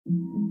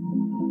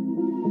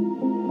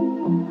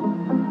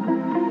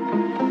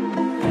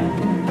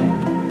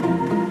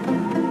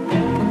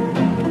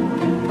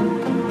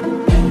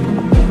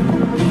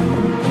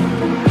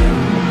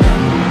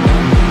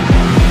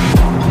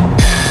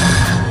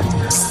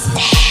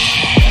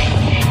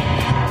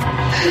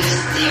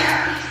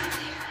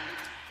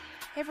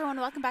and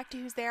welcome back to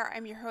Who's There.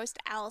 I'm your host,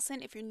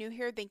 Allison. If you're new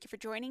here, thank you for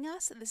joining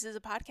us. This is a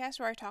podcast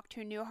where I talk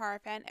to a new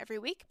horror fan every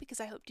week because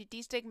I hope to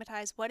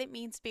destigmatize what it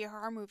means to be a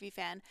horror movie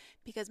fan,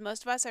 because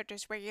most of us are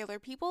just regular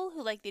people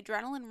who like the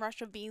adrenaline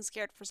rush of being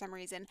scared for some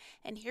reason,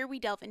 and here we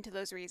delve into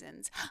those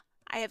reasons.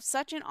 I have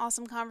such an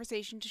awesome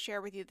conversation to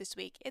share with you this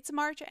week. It's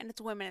March and it's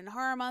Women in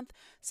Horror Month,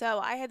 so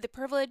I had the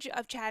privilege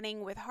of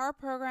chatting with horror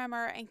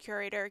programmer and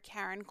curator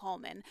Caryn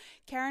Coleman.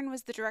 Caryn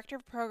was the director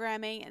of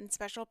programming and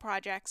special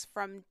projects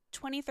from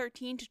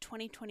 2013 to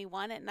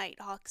 2021 at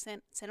Nighthawk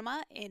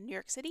Cinema in New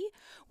York City,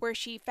 where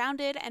she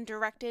founded and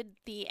directed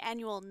the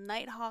annual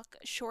Nighthawk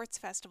Shorts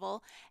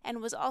Festival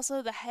and was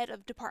also the head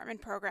of department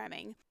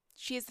programming.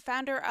 She is the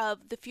founder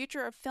of The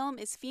Future of Film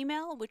is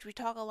Female, which we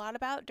talk a lot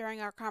about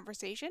during our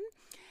conversation.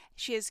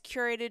 She has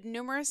curated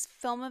numerous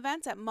film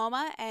events at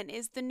MoMA and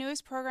is the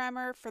newest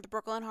programmer for the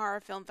Brooklyn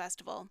Horror Film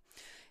Festival.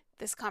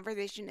 This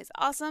conversation is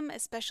awesome,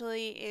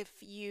 especially if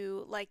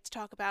you like to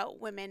talk about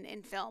women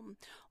in film.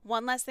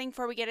 One last thing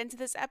before we get into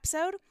this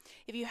episode.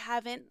 If you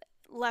haven't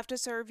left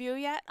us a review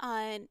yet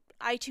on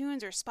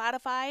iTunes or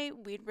Spotify,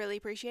 we'd really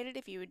appreciate it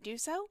if you would do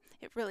so.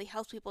 It really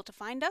helps people to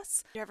find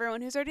us. To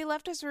everyone who's already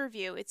left us a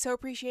review, it's so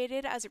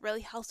appreciated as it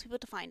really helps people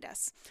to find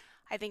us.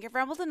 I think I've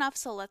rambled enough,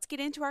 so let's get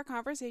into our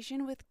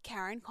conversation with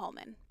Caryn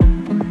Coleman.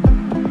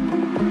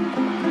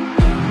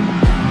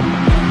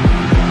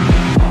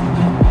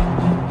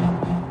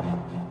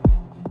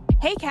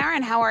 Hey,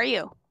 Caryn, how are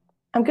you?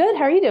 I'm good.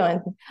 How are you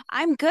doing?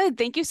 I'm good.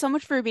 Thank you so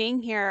much for being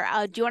here.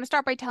 Do you want to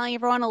start by telling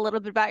everyone a little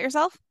bit about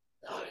yourself?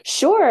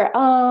 Sure.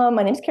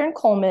 My name's Caryn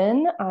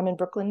Coleman. I'm in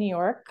Brooklyn, New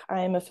York.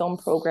 I'm a film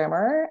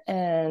programmer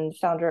and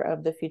founder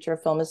of The Future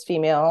of Film is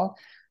Female.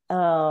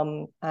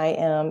 I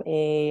am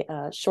a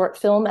short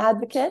film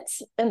advocate,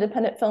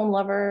 independent film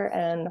lover,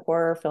 and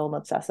horror film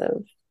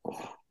obsessive.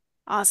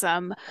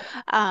 Awesome.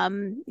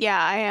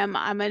 Yeah, I am.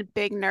 I'm a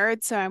big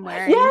nerd, so I'm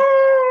wearing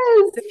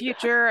Yes! The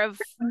Future of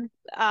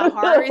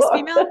Horror is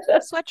Female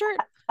sweatshirt.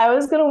 I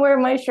was going to wear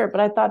my shirt,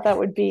 but I thought that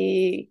would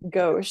be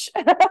gauche.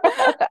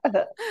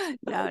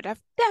 No,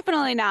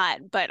 definitely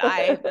not. But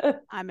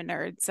I'm a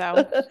nerd,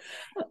 so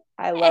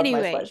I love my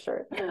anyway.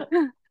 sweatshirt.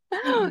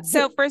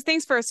 So first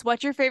things first,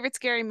 what's your favorite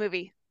scary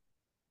movie?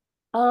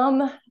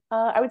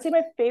 I would say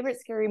my favorite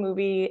scary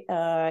movie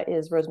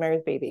is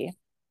Rosemary's Baby,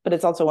 but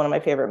it's also one of my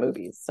favorite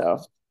movies. So,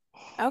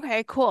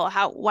 okay, cool.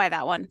 Why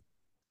that one?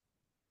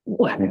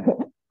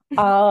 Well,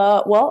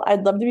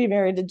 I'd love to be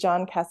married to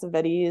John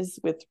Cassavetes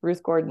with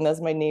Ruth Gordon as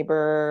my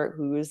neighbor,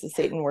 who's a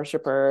Satan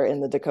worshiper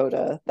in the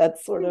Dakota.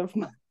 That's sort of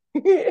my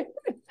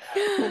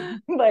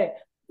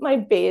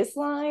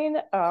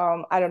baseline.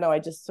 I don't know. I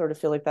just sort of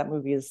feel like that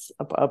movie is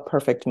a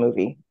perfect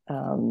movie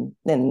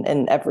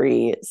in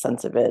every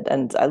sense of it.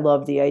 And I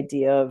love the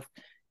idea of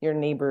your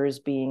neighbors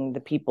being the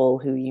people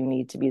who you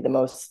need to be the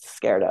most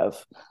scared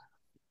of.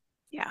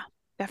 Yeah,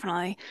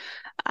 definitely.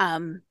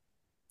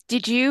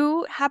 Did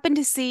you happen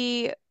to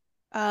see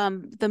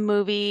the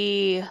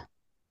movie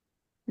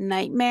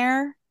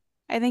Nightmare?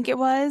 I think it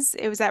was.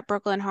 It was at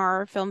Brooklyn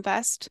Horror Film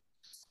Fest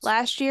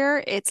last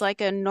year. It's like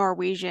a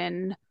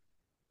Norwegian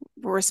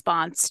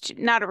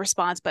not a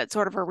response, but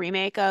sort of a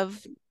remake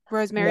of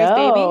Rosemary's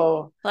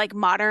Baby, like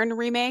modern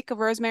remake of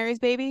Rosemary's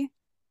Baby.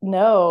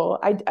 No,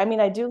 I mean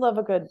I do love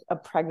a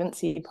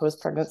pregnancy,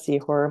 post-pregnancy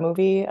horror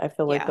movie. I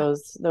feel like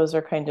those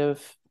are kind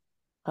of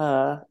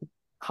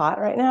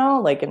hot right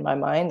now. Like in my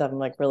mind, I'm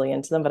like really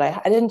into them, but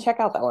I didn't check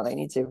out that one. I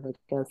need to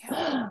because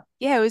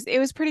yeah, it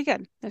was pretty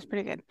good. It was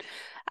pretty good.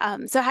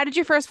 So how did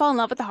you first fall in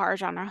love with the horror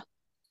genre?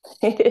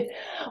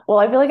 Well,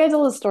 I feel like I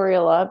tell the story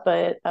a lot,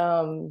 but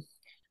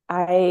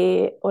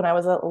when I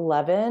was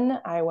 11,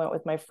 I went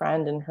with my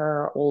friend and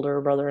her older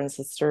brother and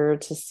sister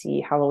to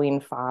see Halloween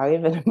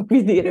 5 in a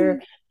movie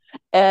theater.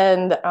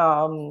 And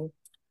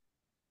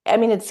I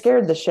mean, it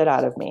scared the shit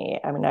out of me.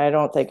 I mean, I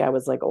don't think I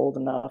was like old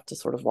enough to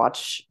sort of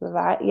watch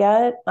that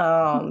yet.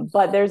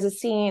 But there's a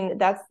scene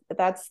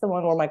that's the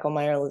one where Michael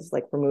Myers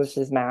like removes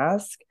his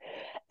mask.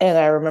 And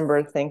I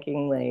remember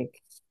thinking like,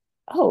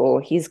 oh,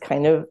 he's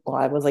kind of, well,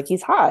 I was like,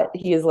 he's hot.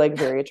 He is like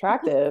very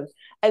attractive.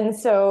 And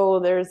so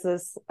there's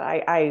this,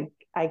 I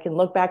can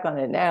look back on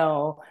it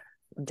now,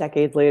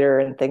 decades later,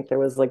 and think there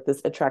was like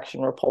this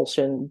attraction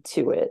repulsion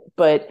to it.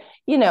 But,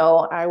 you know,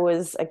 I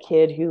was a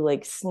kid who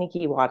like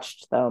sneaky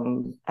watched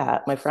them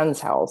at my friend's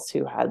house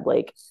who had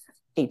like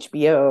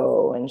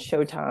HBO and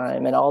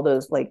Showtime and all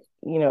those like,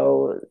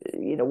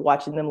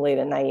 watching them late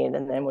at night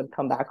and then would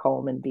come back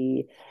home and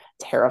be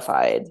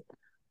terrified.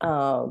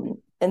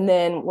 And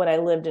then when I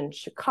lived in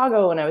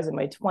Chicago, when I was in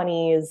my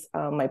 20s,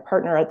 my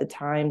partner at the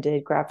time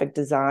did graphic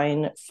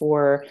design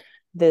for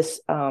this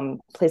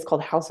place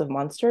called House of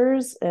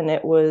Monsters. And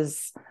it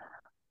was,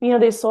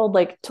 they sold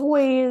like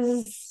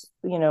toys,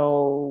 like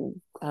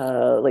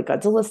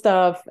Godzilla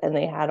stuff. And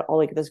they had all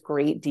like this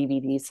great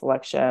DVD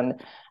selection.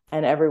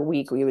 And every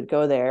week we would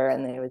go there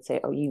and they would say,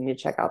 oh, you need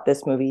to check out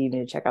this movie. You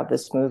need to check out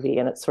this movie.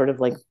 And it's sort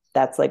of like,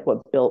 that's like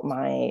what built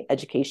my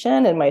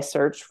education and my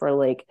search for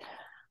like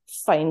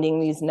finding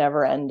these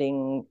never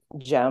ending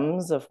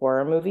gems of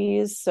horror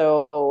movies.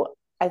 So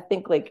I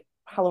think like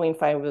Halloween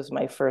 5 was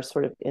my first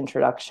sort of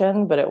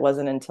introduction, but it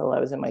wasn't until I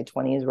was in my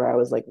 20s where I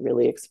was like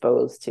really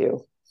exposed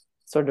to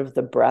sort of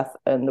the breadth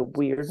and the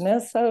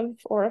weirdness of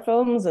horror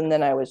films. And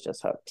then I was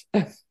just hooked.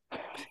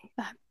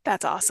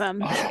 That's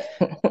awesome.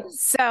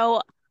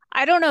 So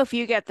I don't know if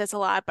you get this a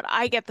lot, but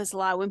I get this a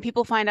lot. When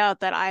people find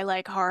out that I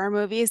like horror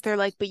movies, they're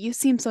like, "But you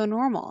seem so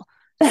normal."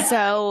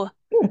 So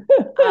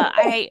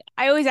I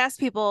always ask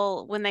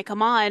people when they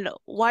come on,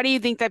 why do you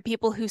think that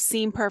people who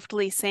seem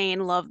perfectly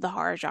sane love the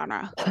horror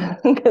genre?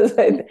 Because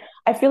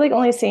I feel like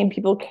only sane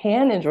people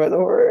can enjoy the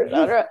horror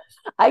genre.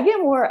 I get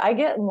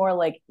more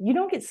like, you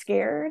don't get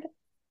scared.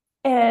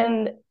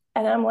 And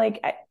I'm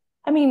like,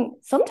 I mean,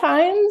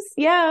 sometimes,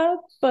 yeah,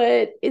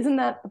 but isn't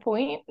that the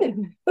point?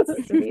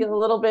 To be a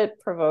little bit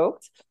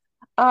provoked.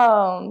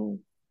 Um,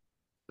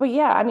 but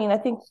yeah, I mean, I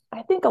think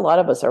a lot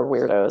of us are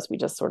weirdos. We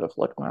just sort of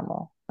look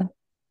normal.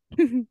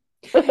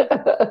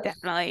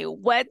 Definitely.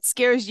 What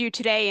scares you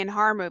today in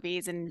horror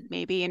movies and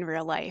maybe in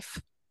real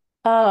life?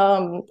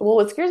 Well,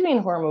 what scares me in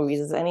horror movies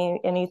is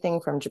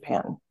anything from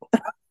Japan.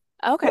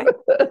 Okay.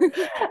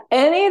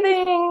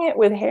 Anything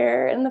with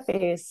hair in the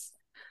face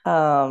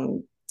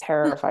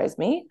terrifies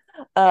me.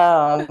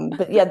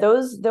 But yeah,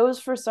 those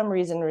for some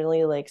reason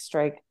really like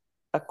strike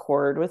a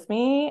chord with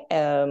me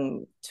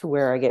to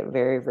where I get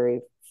very,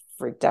 very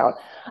freaked out.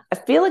 I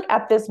feel like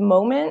at this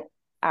moment,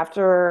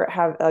 after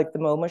have like the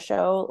MoMA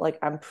show, like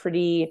I'm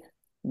pretty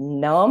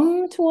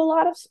numb to a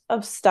lot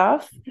of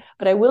stuff.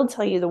 But I will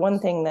tell you the one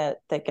thing that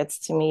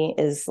gets to me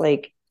is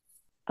like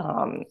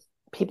um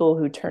people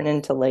who turn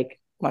into like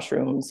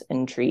mushrooms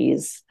and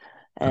trees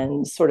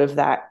and sort of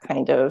that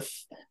kind of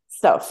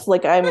stuff.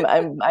 Like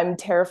I'm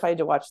terrified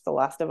to watch The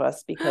Last of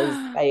Us because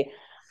I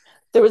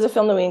there was a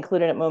film that we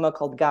included at MoMA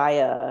called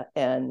Gaia,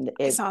 and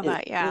I it saw is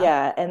that, yeah.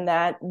 yeah, and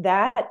that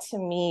to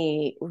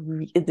me,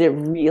 it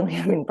really,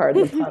 I mean,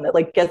 pardon the pun, it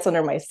like gets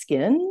under my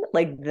skin.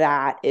 Like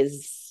that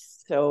is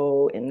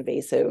so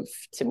invasive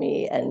to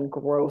me and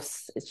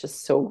gross. It's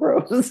just so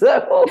gross.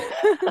 So,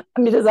 I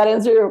mean, does that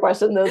answer your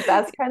question? Though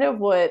that's kind of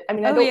what I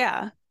mean. I Oh, don't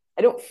yeah.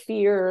 I don't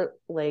fear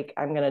like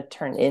I'm gonna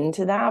turn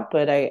into that,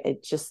 but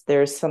it just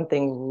there's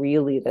something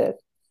really that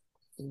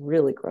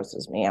really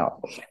grosses me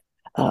out.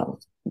 Um,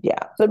 yeah,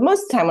 but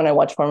most of the time when I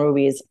watch horror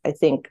movies, I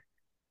think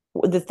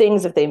the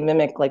things if they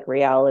mimic like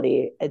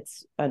reality,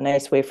 it's a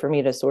nice way for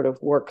me to sort of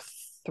work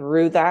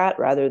through that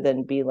rather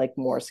than be like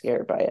more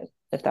scared by it,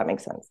 if that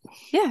makes sense.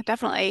 Yeah,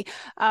 definitely.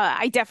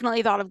 I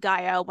definitely thought of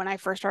Gaia when I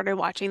first started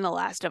watching The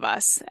Last of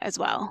Us as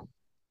well.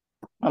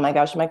 Oh my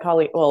gosh, my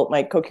colleague, well,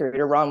 my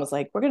co-curator Ron was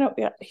like, "We're gonna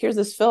here's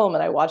this film,"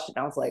 and I watched it,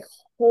 and I was like,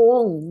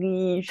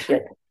 "Holy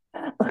shit!"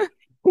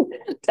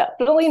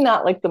 Definitely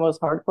not like the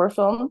most hardcore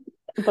film,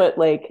 but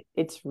like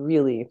it's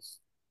really,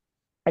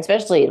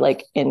 especially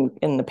like in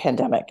the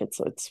pandemic, it's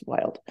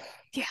wild.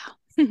 Yeah.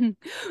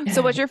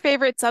 So what's your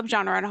favorite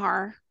subgenre in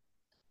horror?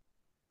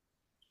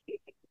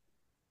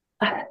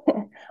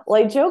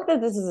 Well, I joke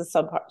that this is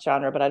a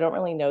subgenre, but I don't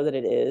really know that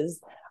it is.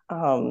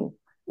 Um,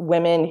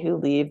 Women who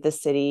leave the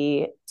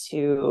city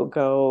to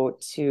go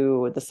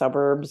to the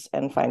suburbs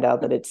and find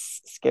out that it's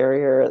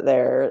scarier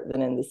there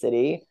than in the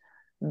city.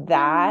 Um,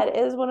 That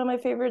is one of my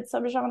favorite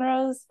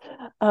subgenres.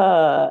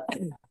 Uh,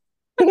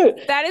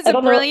 that is I a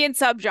don't know. brilliant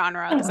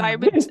subgenre. So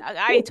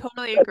I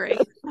totally agree.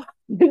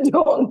 I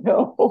don't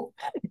know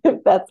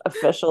if that's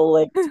official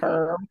like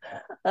term.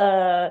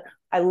 Uh,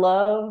 I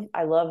love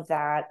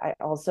that. I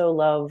also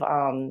love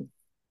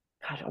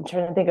gosh, I'm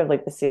trying to think of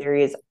like the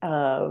series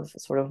of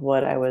sort of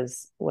what I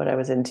was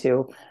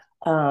into.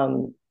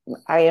 Um,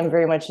 I am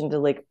very much into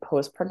like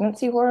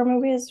post-pregnancy horror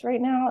movies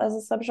right now as a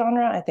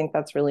subgenre. I think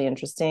that's really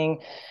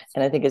interesting.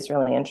 And I think it's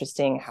really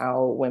interesting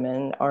how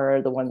women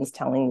are the ones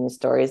telling these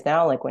stories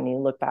now. Like when you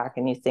look back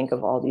and you think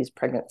of all these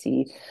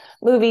pregnancy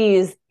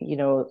movies,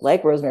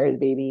 like Rosemary's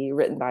Baby,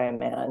 written by a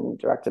man,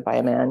 directed by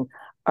a man,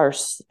 are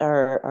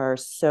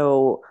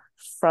so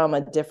from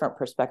a different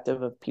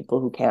perspective of people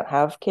who can't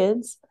have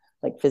kids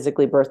like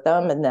physically birth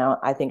them. And now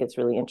I think it's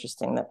really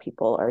interesting that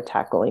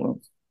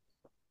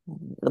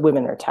the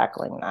women are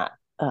tackling that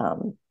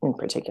in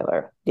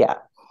particular. Yeah.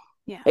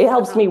 Yeah, It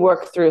helps me definitely.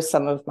 work through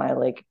some of my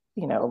like,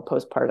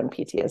 postpartum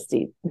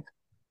PTSD.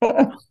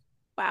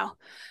 Wow.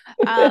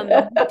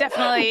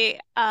 Definitely.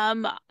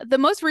 The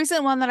most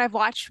recent one that I've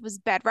watched was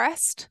Bed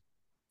Rest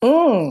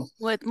Mm,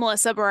 with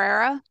Melissa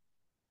Barrera.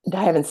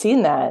 I haven't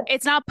seen that.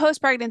 It's not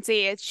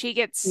post-pregnancy. It's she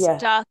gets Yeah.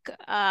 stuck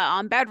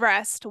on bed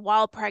rest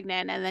while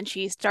pregnant, and then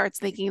she starts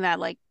thinking that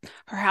like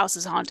her house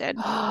is haunted.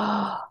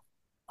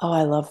 Oh,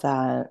 I love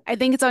that. I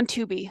think it's on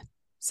Tubi.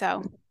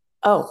 So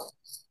Oh,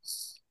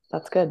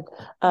 that's good.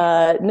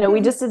 yeah. No,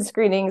 we just did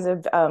screenings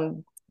of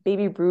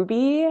Baby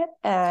Ruby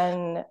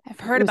and I've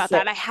heard about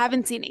that. I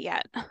haven't seen it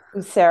yet.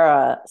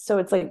 Sarah. So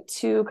it's like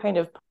two kind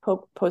of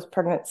post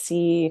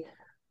pregnancy.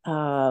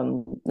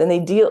 Then they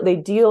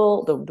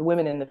deal the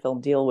women in the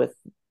film deal with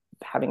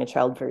having a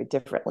child very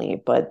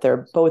differently, but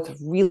they're both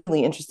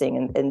really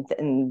interesting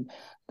and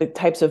the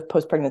types of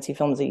post pregnancy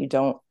films that you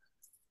don't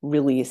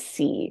really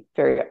see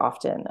very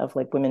often of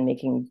like women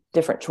making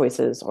different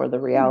choices or the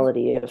Hmm.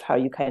 reality of how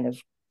you kind of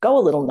go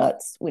a little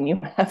nuts when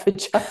you have a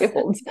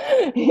child,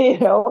 you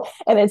know,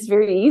 and it's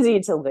very easy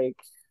to like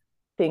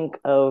think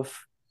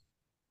of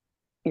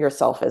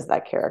yourself as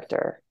that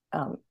character.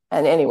 And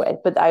anyway,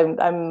 but I'm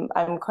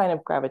kind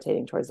of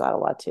gravitating towards that a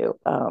lot too.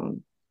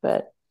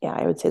 But yeah,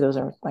 I would say those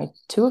are my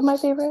two of my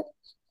favorite.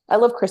 I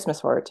love Christmas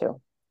horror too.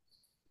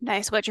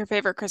 Nice. What's your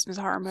favorite Christmas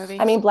horror I movie?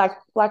 mean, Black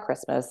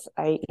Christmas.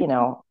 But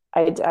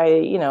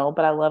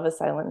I love A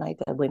Silent Night,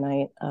 Deadly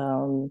Night.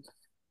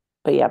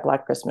 But yeah,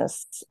 Black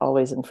Christmas,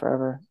 always and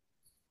forever.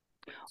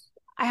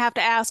 I have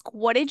to ask,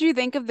 what did you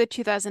think of the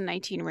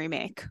 2019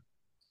 remake?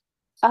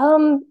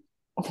 Um,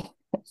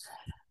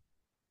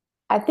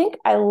 I think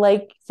I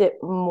liked it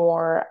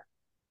more.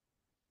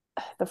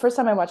 The first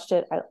time I watched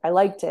it, I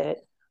liked it.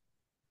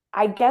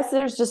 I guess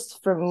there's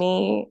just for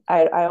me,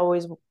 I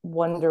always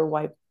wonder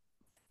why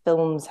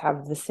films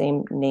have the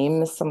same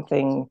name as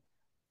something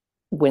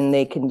when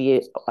they can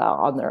be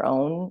on their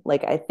own.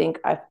 Like I think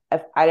I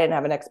didn't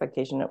have an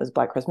expectation it was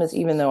Black Christmas,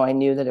 even though I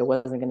knew that it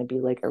wasn't going to be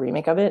like a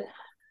remake of it.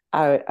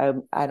 I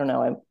don't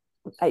know.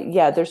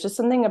 Yeah, there's just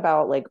something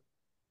about like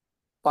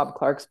Bob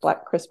Clark's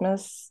Black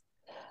Christmas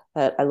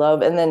that I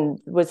love. And then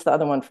what's the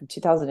other one from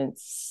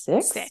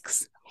 2006?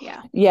 Six.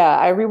 Yeah. Yeah,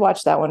 I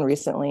rewatched that one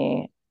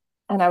recently,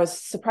 and I was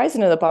surprised to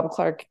know that Bob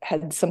Clark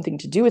had something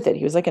to do with it.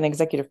 He was like an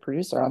executive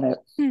producer on it,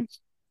 Hmm.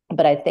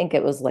 but I think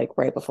it was like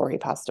right before he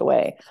passed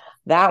away.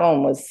 That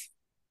one was,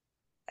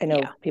 I Yeah.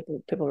 know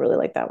people really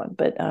like that one,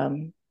 but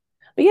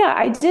yeah,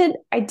 I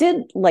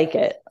did like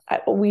it.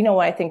 We know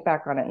I think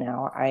back on it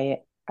now.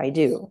 I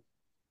do.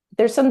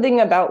 There's something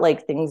about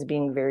like things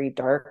being very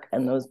dark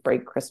and those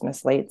bright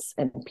Christmas lights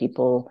and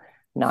people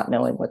not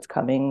knowing what's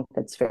coming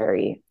that's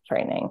very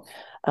frightening.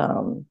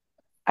 Um,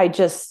 I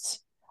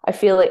just I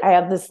feel like I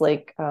have this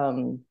like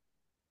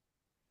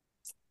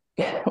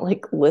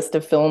list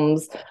of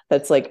films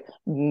that's like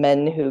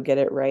men who get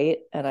it right,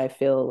 and I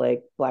feel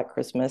like Black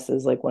Christmas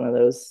is like one of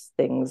those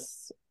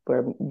things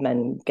where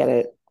men get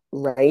it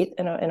right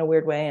in a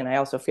weird way. And I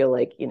also feel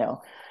like, you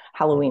know,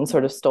 Halloween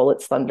sort of stole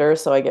its thunder,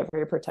 so I get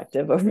very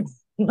protective of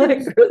Black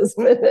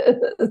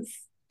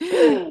Christmas.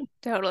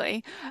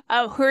 Totally.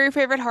 Who are your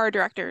favorite horror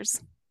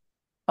directors?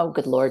 Oh,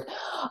 good Lord.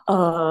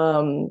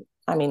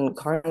 I mean,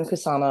 Caryn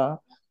Kusama,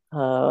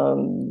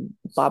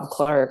 Bob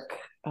Clark,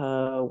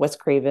 Wes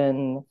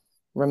Craven,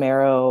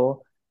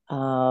 Romero,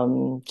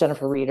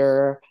 Jennifer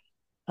Reeder.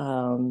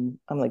 I'm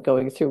like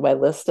going through my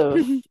list of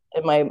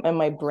in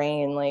my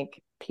brain,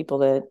 like people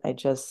that I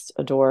just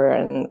adore.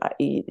 And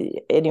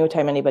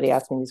anytime anybody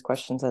asks me these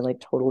questions, I like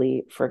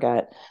totally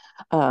forget.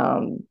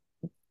 Um,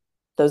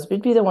 those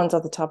would be the ones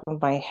off the top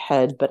of my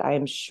head, but I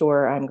am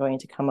sure I'm going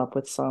to come up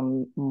with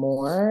some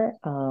more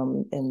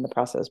in the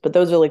process. But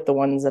those are like the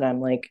ones that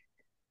I'm like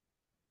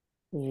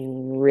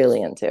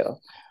really into.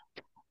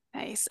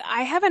 Nice.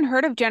 I haven't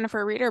heard of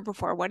Jennifer Reeder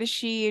before. What has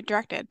she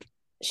directed?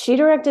 She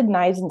directed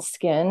Knives and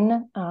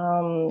Skin,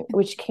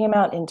 which came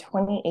out in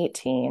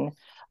 2018.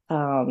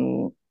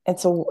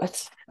 It's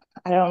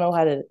I don't know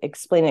how to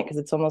explain it because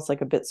it's almost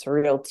like a bit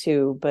surreal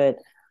too, but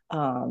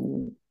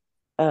um,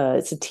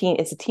 it's a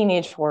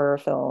teenage horror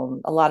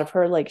film. A lot of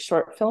her like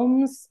short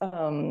films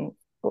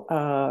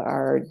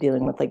are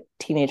dealing with like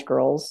teenage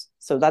girls,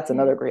 so that's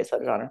another great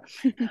subgenre.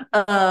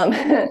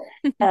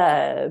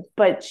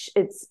 But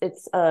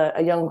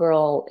a young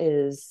girl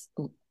is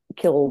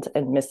killed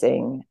and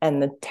missing,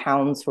 and the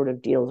town sort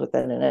of deals with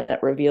it, and it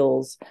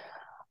reveals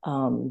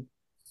um,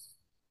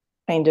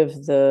 kind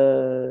of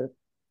the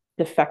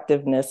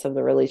defectiveness of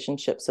the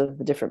relationships of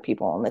the different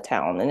people in the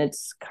town, and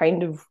it's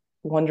kind of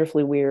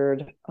wonderfully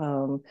weird.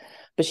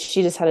 But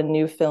she just had a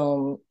new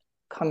film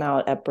come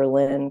out at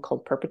Berlin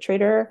called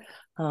Perpetrator,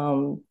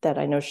 that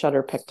I know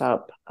Shudder picked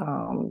up.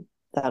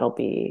 That'll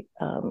be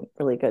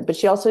really good. But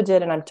she also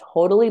did, and I'm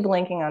totally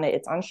blanking on it.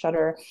 It's on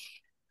Shudder.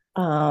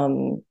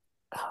 Um,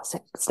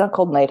 it's not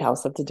called Night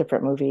House. That's a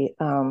different movie.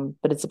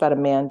 But it's about a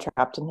man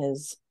trapped in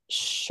his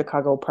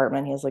Chicago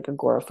apartment. He has like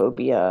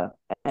agoraphobia,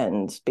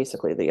 and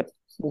basically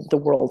the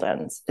world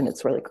ends, and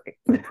it's really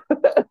great.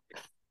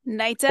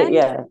 Knight's But End?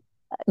 yeah,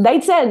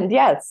 Night's End.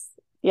 Yes,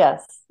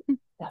 yes,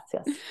 yes,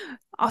 yes.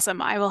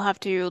 Awesome. I will have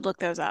to look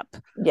those up.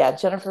 Yeah,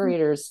 Jennifer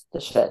Reeder's the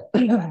shit.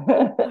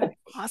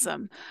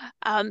 Awesome.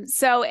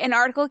 So an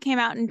article came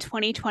out in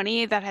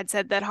 2020 that had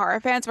said that horror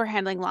fans were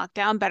handling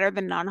lockdown better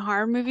than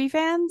non-horror movie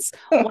fans.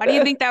 Why do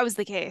you think that was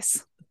the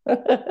case?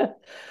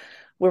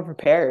 We're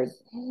prepared.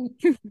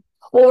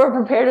 Well, we're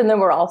prepared, and then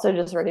we're also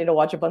just ready to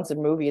watch a bunch of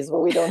movies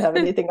when we don't have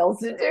anything else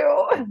to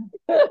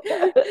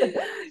do.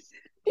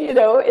 You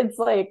know, it's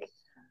like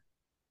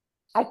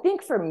I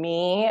think for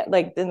me,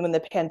 like then when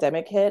the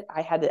pandemic hit,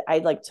 I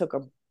like took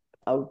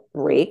a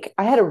break.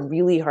 I had a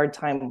really hard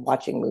time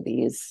watching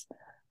movies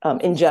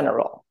in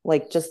general,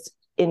 like just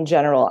in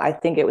general. I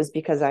think it was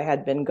because I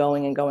had been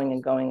going and going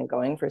and going and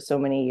going for so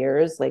many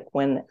years. Like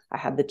when I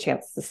had the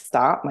chance to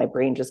stop, my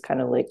brain just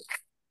kind of like.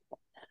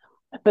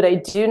 But I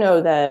do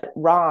know that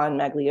Ron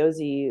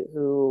Magliozzi,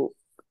 who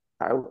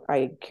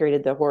I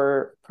curated the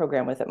horror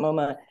program with at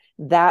MoMA,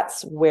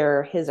 that's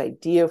where his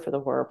idea for the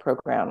horror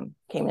program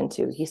came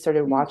into. He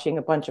started watching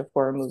a bunch of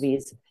horror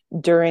movies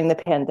during the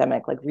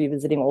pandemic, like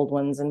revisiting old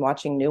ones and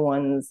watching new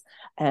ones,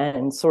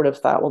 and sort of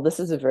thought, well, this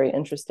is a very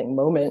interesting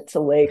moment to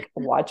like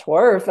watch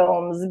horror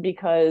films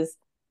because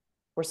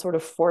we're sort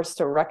of forced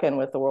to reckon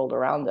with the world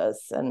around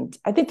us. And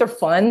I think they're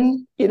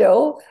fun,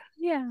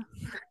 Yeah.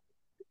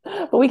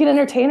 but we can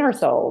entertain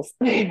ourselves.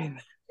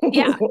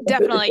 Yeah,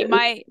 definitely.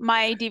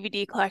 My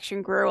DVD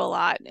collection grew a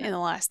lot in the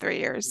last 3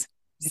 years.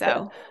 Yeah.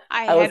 So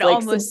I I had was like,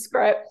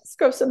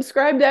 almost,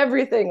 subscribe to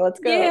everything. Let's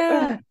go.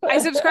 yeah. I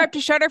subscribed to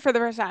Shudder for the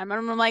first time.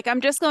 And I'm like,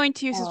 I'm just going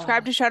to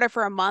subscribe Oh, to Shudder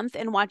for a month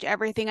and watch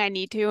everything I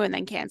need to and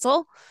then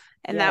cancel.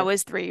 And that yes.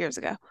 was 3 years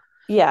ago.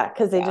 Yeah,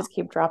 because they So just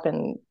keep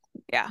dropping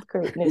yeah.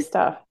 great new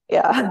stuff.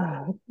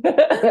 Yeah.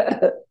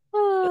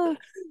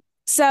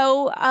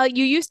 Uh,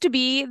 you used to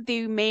be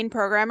the main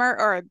programmer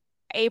or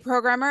a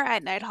programmer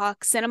at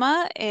Nighthawk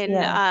Cinema in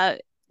Yeah.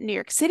 New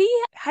York City.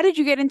 How did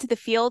you get into the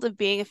field of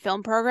being a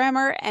film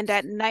programmer? And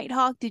at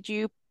Nighthawk, did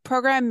you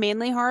program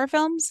mainly horror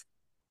films?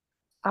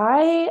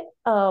 I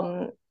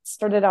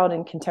started out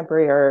in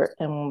contemporary art,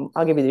 and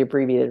I'll give you the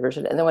abbreviated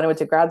version. And then when I went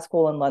to grad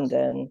school in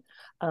London,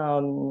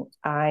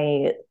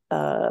 I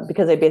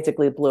because I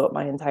basically blew up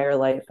my entire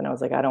life, and I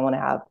was like, I don't want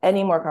to have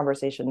any more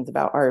conversations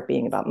about art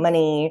being about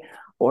money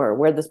or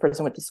where this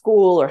person went to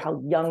school or how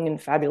young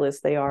and fabulous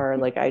they are.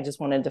 Like, I just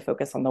wanted to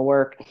focus on the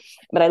work.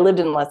 But I lived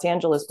in Los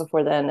Angeles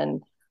before then,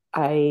 and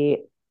I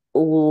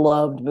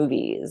loved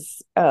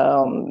movies,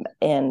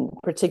 and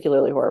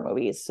particularly horror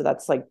movies. So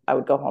that's like I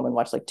would go home and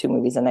watch like 2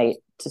 movies a night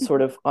to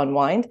sort of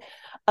unwind.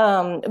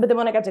 But then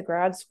when I got to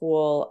grad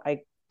school, I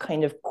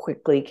kind of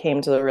quickly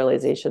came to the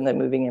realization that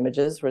moving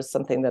images was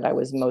something that I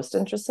was most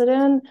interested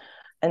in.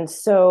 And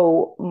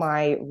so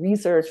my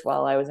research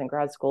while I was in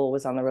grad school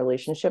was on the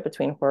relationship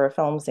between horror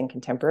films and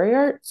contemporary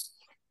art.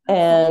 Oh, cool.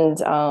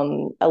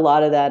 And a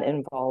lot of that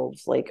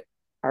involves like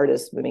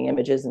artists moving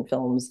images and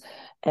films.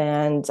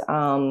 And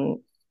I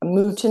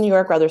moved to New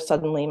York rather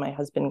suddenly. My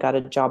husband got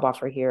a job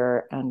offer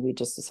here, and we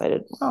just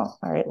decided, oh,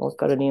 all right, let's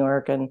go to New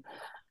York. And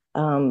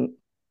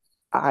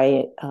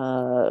I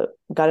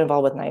got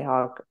involved with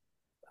Nighthawk,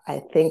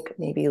 I think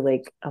maybe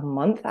like a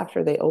month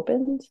after they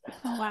opened.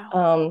 Oh,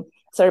 wow.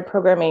 Started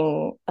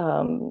programming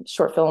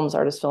short films,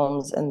 artist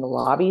films in the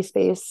lobby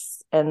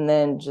space. And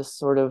then just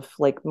sort of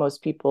like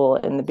most people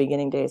in the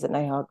beginning days at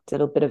Nighthawk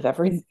did a bit of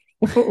everything.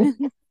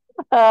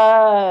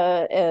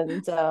 uh,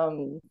 and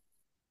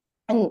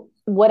and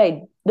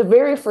the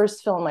very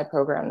first film I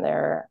programmed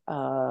there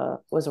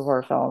was a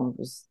horror film. It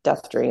was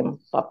Death Dream,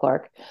 Bob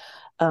Clark,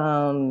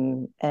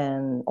 and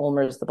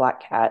Ulmer's The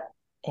Black Cat.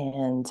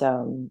 And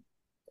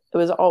it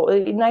was all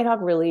Nighthawk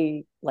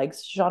really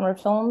likes genre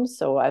films,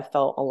 so I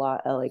felt a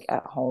lot like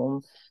at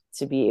home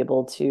to be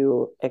able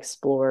to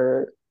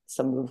explore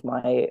some of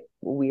my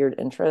weird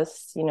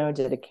interests.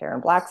 Did a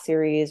Caryn Black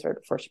series right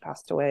before she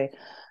passed away.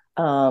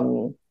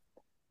 Um,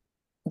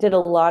 did a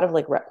lot of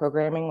like rep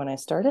programming when I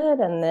started,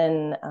 and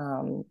then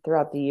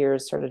throughout the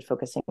years started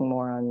focusing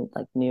more on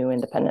like new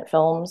independent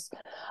films.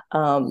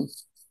 Um,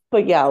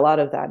 but yeah, a lot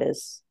of that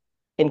is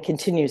and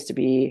continues to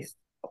be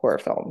horror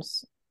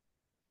films.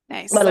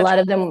 Nice. But a lot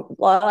of them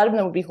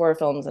would be horror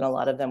films, and a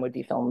lot of them would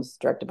be films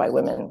directed by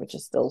women, which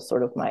is still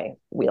sort of my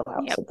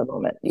wheelhouse Yep. at the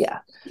moment. Yeah.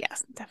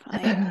 Yes,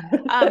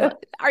 definitely.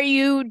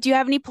 Do you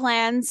have any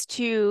plans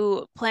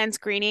to plan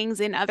screenings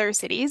in other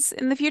cities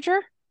in the future?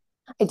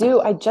 I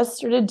do. I just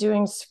started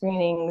doing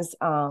screenings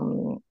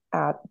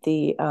at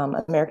the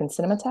American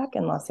Cinematheque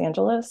in Los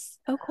Angeles.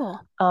 Oh,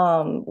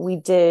 cool. We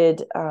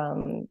did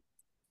kind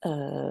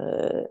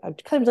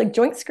of like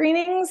joint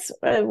screenings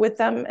with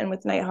them and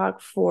with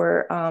Nighthawk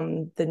for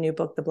the new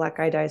book, The Black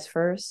Guy Dies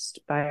First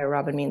by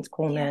Robin Means Yeah.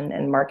 Coleman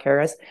and Mark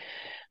Harris.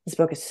 This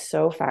book is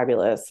so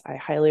fabulous. I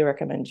highly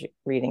recommend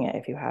reading it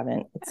if you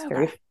haven't.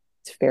 Okay.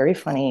 It's very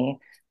funny.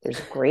 There's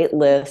great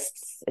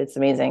lists. It's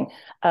amazing.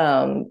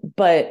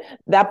 But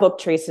that book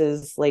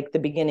traces like the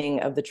beginning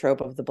of the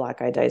trope of the black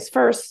guy dies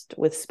first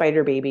with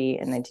Spider Baby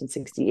in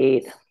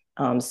 1968.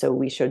 So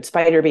we showed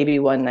Spider Baby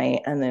one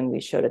night, and then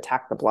we showed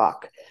Attack the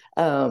Block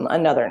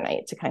another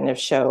night to kind of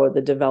show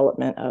the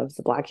development of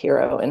the Black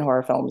hero in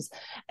horror films.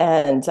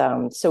 And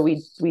so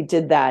we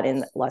did that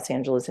in Los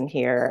Angeles and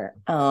here.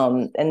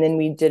 And then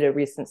we did a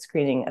recent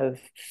screening of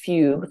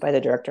Fugue by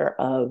the director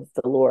of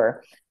The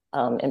Lure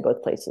in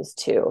both places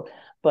too.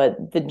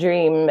 But the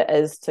dream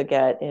is to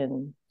get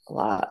in a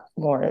lot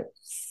more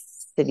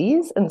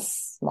cities and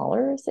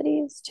smaller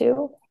cities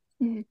too.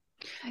 Mhm.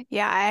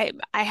 Yeah,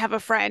 I have a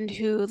friend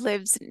who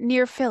lives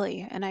near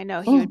Philly, and I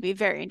know he would Mm, be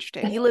very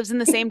interested. He lives in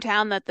the same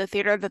town that the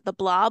theater that The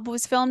Blob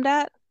was filmed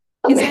at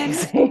is in.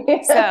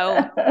 amazing.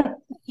 So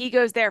he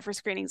goes there for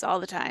screenings all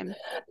the time.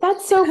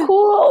 That's so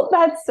cool.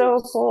 That's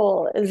so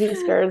cool. Is he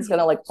scared it's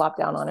gonna like plop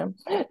down on him?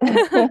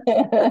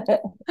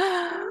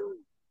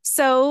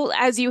 So,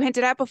 as you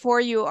hinted at before,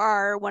 you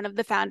are one of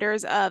the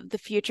founders of The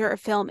Future of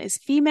Film is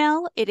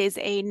Female. It is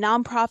a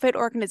nonprofit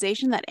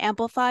organization that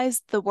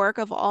amplifies the work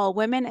of all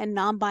women and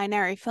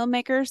non-binary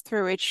filmmakers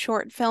through its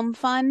short film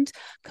fund,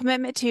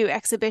 commitment to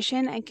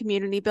exhibition and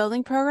community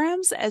building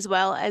programs, as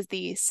well as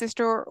the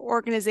sister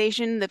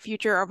organization, The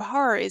Future of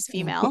Horror is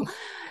Female,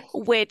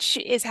 which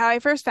is how I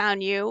first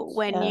found you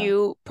when Yeah.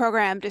 you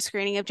programmed a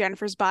screening of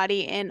Jennifer's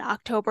Body in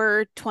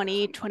October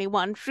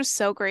 2021, which was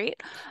so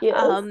great. Yes.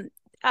 Um,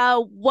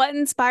 what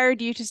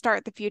inspired you to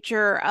start the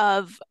future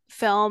of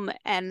film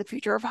and the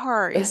future of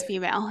horror is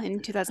female in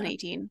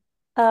 2018?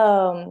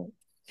 Um,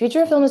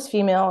 Future Film is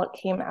Female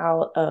came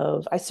out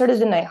of, I started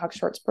the Nighthawk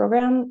Shorts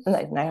program, the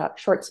Nighthawk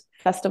Shorts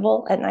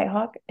Festival at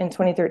Nighthawk in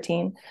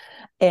 2013.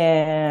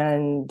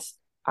 And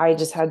I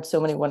just had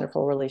so many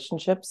wonderful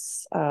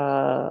relationships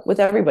with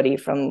everybody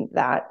from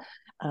that.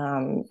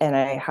 And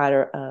I had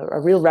a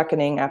real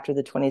reckoning after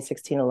the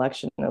 2016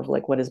 election of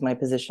like, what is my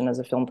position as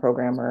a film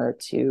programmer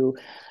to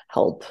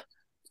help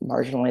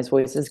marginalized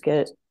voices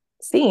get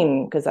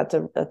seen? Because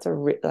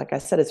like I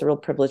said, it's a real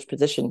privileged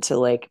position to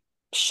like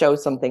show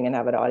something and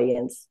have an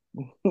audience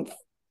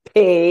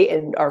pay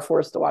and are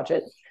forced to watch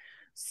it.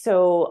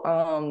 So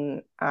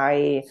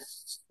I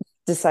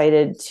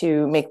decided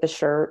to make the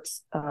shirt,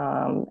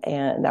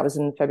 and that was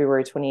in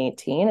February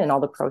 2018. And all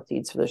the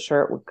proceeds for the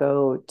shirt would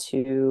go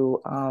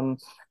to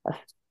a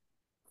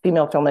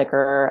female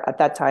filmmaker at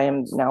that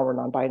time. Now we're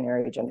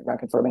non-binary, gender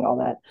non-conforming, all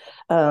that,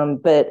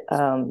 but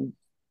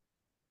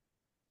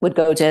would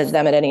go to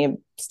them at any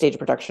stage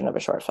production of a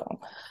short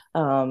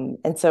film.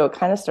 And so it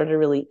kind of started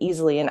really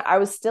easily. And I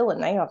was still at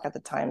Nighthawk at the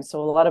time.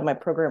 So a lot of my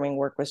programming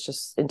work was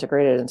just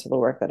integrated into the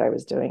work that I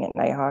was doing at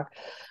Nighthawk.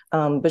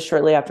 But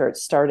shortly after it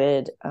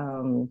started,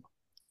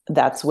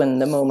 that's when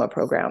the MoMA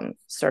program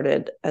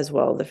started as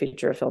well. The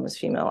Future of Film is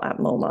Female at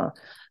MoMA.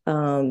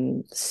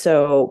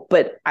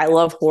 But I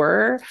love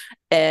horror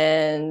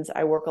and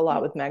I work a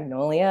lot with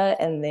Magnolia,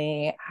 and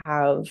they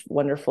have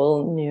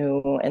wonderful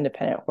new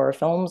independent horror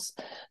films.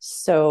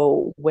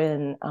 So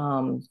when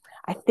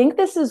I think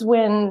this is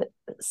when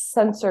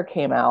Censor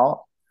came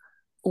out,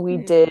 we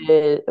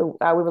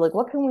were like,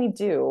 what can we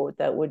do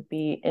that would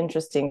be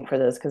interesting for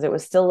this? Because it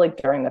was still like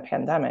during the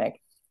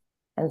pandemic.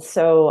 And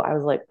so I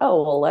was like,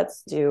 oh, well,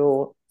 let's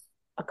do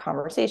a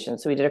conversation.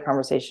 So we did a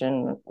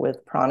conversation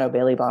with Prano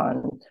Bailey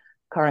Bond,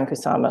 Caryn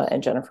Kusama,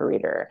 and Jennifer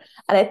Reeder.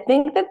 And I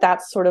think that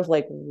that's sort of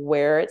like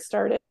where it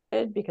started,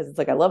 because it's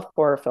like, I love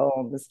horror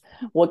films.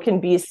 What can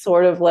be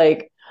sort of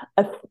like,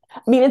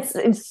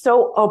 it's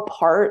so a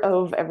part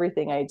of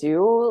everything I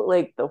do,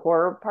 like the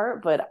horror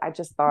part, but I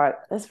just thought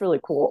that's really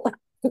cool.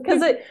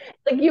 Because it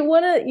like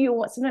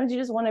sometimes you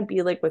just want to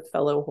be like with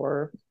fellow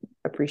horror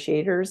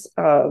appreciators.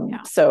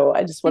 Yeah. So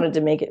I just wanted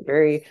to make it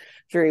very,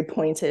 very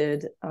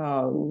pointed.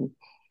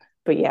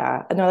 But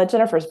yeah, no, that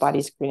Jennifer's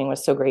Body screening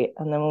was so great.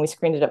 And then when we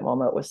screened it at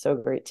MoMA, it was so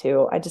great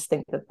too. I just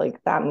think that like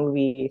that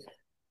movie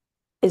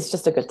is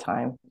just a good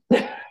time.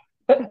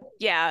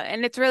 Yeah,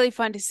 and it's really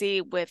fun to see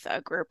with a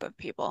group of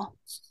people.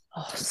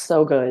 Oh,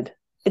 so good.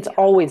 It's Yeah.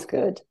 always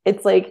good.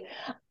 It's like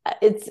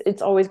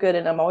it's always good.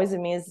 And I'm always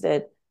amazed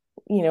at,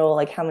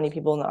 like how many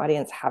people in the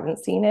audience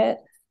haven't seen it.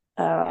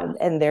 Yeah.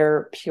 And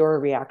their pure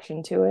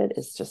reaction to it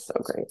is just so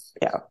great.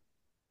 Yeah.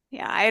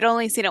 Yeah. I had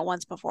only seen it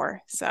once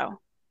before. So,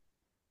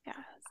 yeah.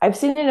 I've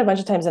seen it a bunch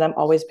of times and I'm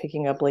always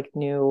picking up like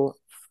new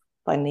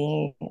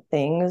funny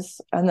things.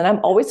 And then I'm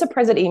always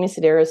surprised that Amy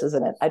Sedaris is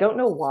in it. I don't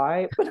know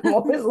why, but I'm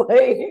always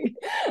like,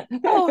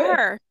 Oh,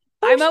 her.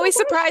 oh, I'm always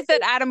surprised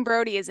that Adam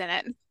Brody is in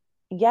it.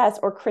 yes,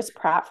 or Chris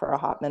Pratt for a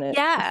hot minute.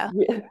 Yeah.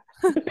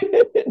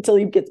 Until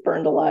he gets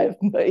burned alive.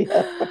 But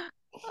yeah.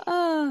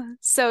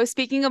 So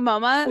speaking of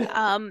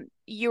MoMA,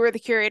 you were the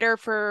curator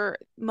for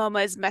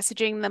MoMA's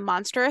Messaging the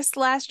Monstrous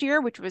last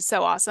year, which was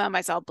so awesome.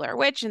 I saw Blair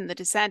Witch and The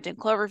Descent and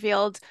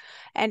Cloverfield,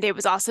 and it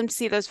was awesome to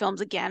see those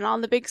films again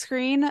on the big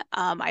screen.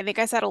 I think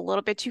I sat a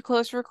little bit too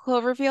close for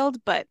Cloverfield,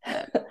 but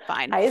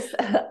fine. I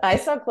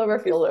saw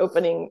Cloverfield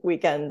opening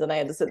weekend and I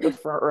had to sit in the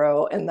front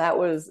row, and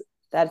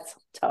that's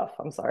tough.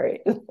 I'm sorry.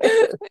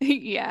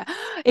 Yeah.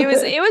 It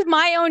was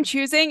my own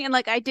choosing, and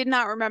like I did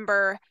not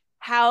remember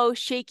how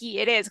shaky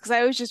it is because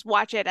I always just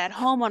watch it at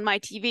home on my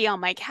TV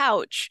on my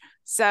couch.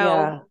 So,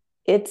 Yeah.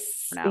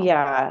 It's no.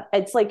 yeah,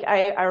 it's like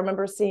I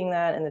remember seeing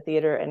that in the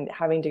theater and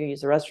having to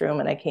use the restroom,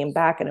 and I came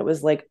back and it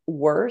was like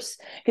worse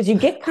because you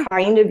get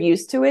kind of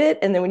used to it,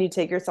 and then when you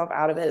take yourself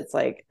out of it, it's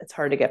like it's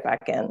hard to get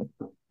back in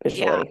Yeah.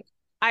 visually.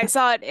 I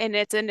saw it in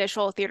its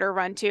initial theater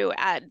run too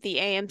at the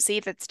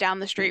AMC that's down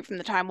the street from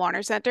the Time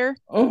Warner Center.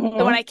 So when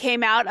Hmm. I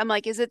came out, I'm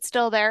like, is it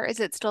still there? Is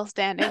it still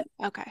standing?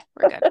 Okay,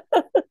 we're good.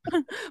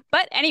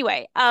 But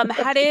anyway,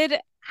 how did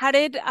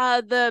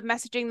the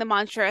Messaging the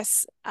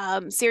Monstrous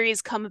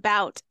series come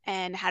about,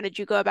 and how did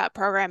you go about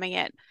programming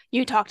it?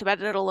 You talked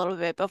about it a little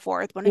bit before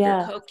with one of your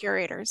Yeah.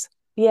 co-curators.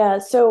 Yeah,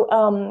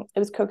 so it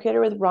was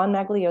co-creator with Ron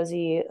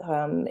Magliozzi.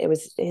 It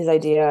was his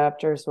idea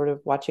after sort of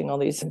watching all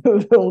these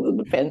films of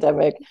the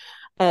pandemic,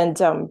 and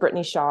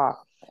Brittany Shaw.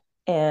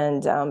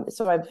 And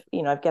so I've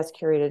guest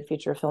curated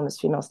feature films,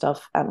 female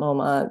stuff at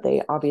MoMA.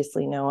 They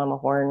obviously know I'm a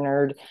horror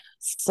nerd.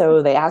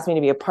 So they asked me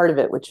to be a part of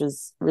it, which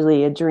is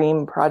really a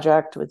dream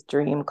project with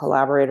dream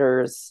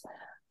collaborators.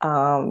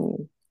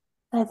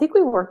 I think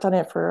we worked on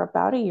it for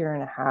about a year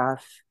and a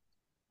half.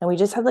 And we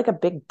just had like a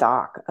big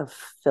doc of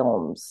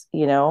films,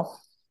 you know?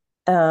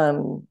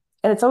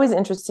 And it's always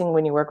interesting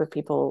when you work with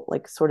people,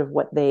 like sort of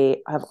what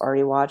they have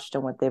already watched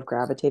and what they've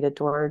gravitated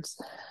towards.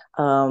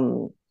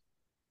 Um,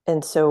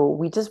 and so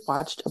we just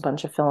watched a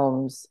bunch of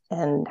films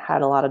and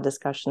had a lot of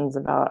discussions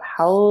about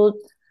how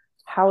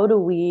do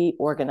we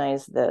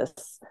organize this,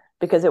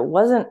 because it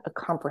wasn't a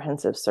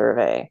comprehensive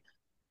survey.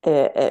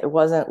 It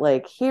wasn't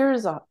like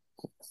here's a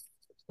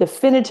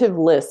definitive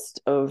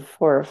list of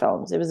horror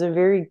films. It was a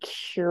very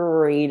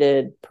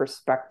curated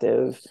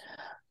perspective.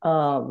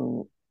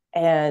 um,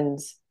 and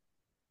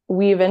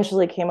we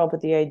eventually came up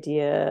with the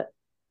idea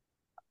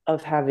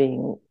of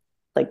having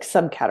like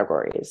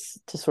subcategories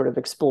to sort of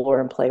explore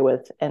and play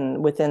with,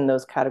 and within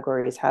those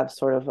categories have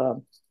sort of a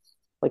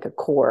like a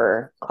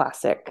core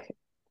classic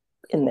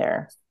in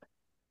there.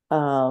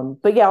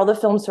 But yeah, all the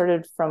films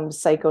started from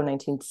Psycho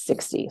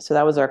 1960, so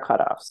that was our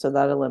cutoff. So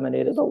that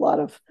eliminated a lot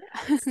of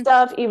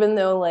stuff, even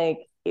though like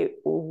it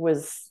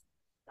was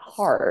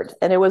hard,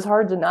 and it was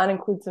hard to not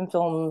include some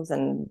films.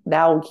 And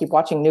now we keep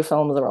watching new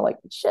films, and we're like,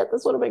 shit,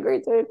 this would have been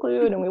great to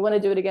include, and we want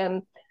to do it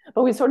again.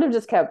 But we sort of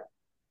just kept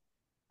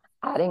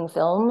adding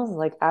films,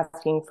 like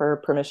asking for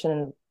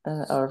permission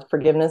or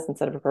forgiveness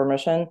instead of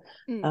permission,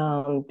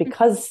 Mm.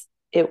 because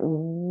I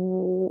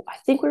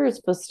think we were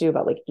supposed to do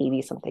about like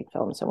 80 something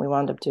films, and we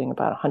wound up doing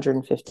about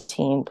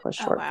 115 plus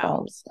Oh, short wow.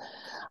 films.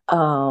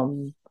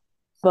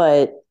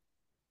 But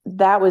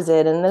that was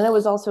it. And then it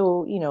was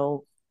also,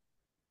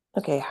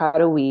 okay, how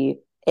do we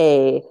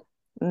a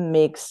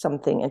make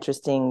something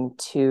interesting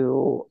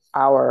to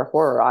our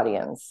horror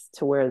audience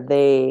to where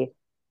they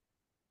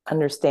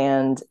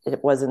understand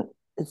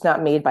it's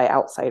not made by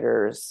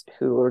outsiders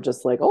who are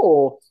just like,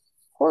 oh,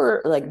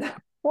 horror, like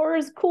horror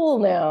is cool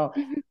now,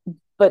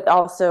 but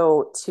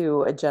also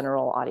to a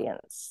general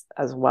audience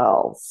as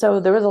well. So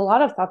there was a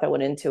lot of thought that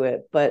went into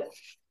it, but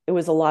it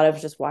was a lot of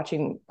just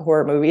watching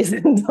horror movies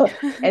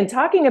and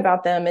talking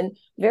about them, and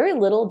very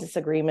little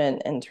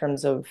disagreement in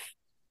terms of,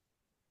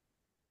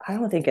 I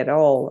don't think at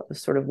all,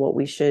 sort of what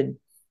we should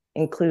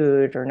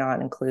include or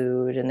not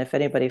include. And if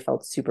anybody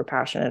felt super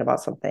passionate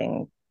about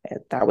something,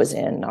 that was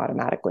in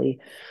automatically.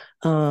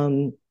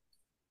 Um,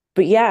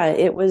 but yeah,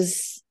 it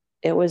was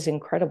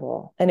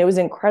incredible. And it was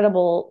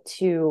incredible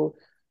to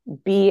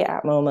be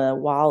at MoMA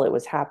while it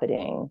was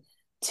happening,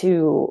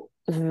 to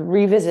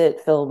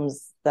revisit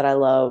films that I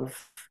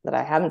love, that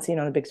I haven't seen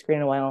on a big screen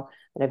in a while,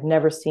 that I've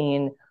never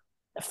seen.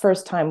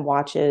 First time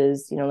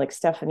watches, like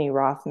Stephanie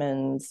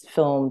Rothman's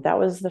film. That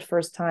was the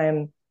first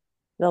time,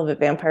 Velvet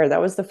Vampire,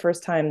 that was the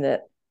first time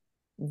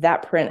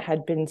that print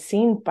had been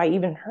seen by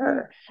even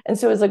her. And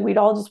so it's like we'd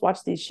all just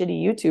watch these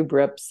shitty YouTube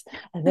rips.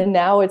 And then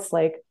now it's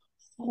like,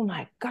 oh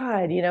my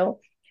God,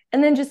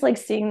 And then just like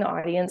seeing the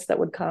audience that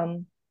would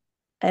come,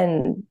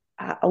 and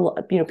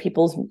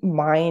people's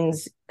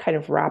minds kind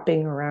of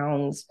wrapping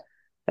around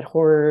that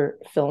horror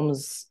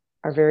films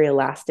are very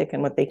elastic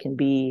in what they can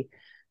be,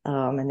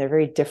 and they're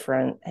very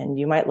different, and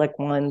you might like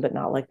one but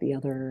not like the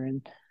other.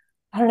 And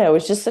I don't know, it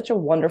was just such a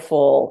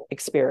wonderful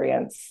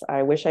experience.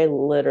 I wish I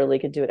literally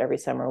could do it every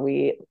summer.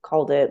 We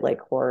called it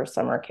like horror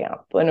summer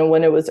camp. When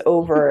it was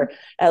over,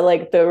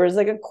 there was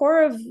like a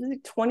core of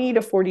 20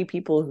 to 40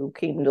 people who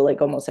came to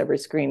like almost every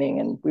screening,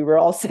 and we were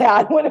all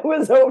sad when it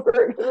was over,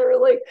 because we were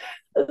like,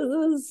 this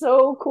is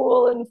so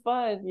cool and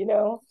fun.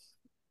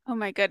 Oh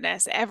my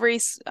goodness.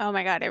 Oh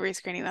my God, every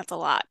screening, that's a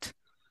lot.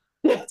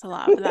 That's a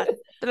lot, but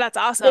that's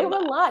They awesome. were a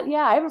lot.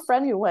 Yeah, I have a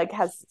friend who like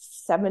has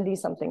 70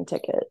 something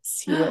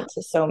tickets. He went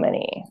to so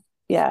many.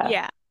 Yeah.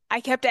 Yeah.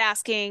 I kept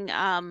asking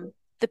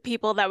the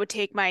people that would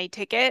take my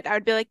ticket. I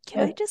would be like,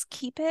 "Can I just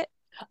keep it?"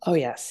 Oh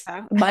yes.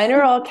 Oh. Mine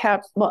are all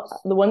kept.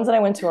 Well, the ones that I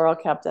went to are all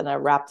kept and are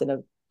wrapped in a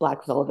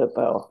black velvet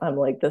bow. I'm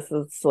like, this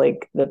is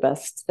like the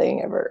best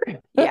thing ever.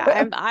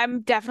 Yeah,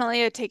 I'm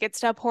definitely a ticket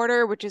stub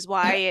hoarder, which is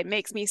why it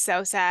makes me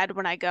so sad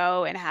when I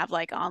go and have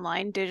like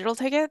online digital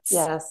tickets.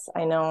 Yes,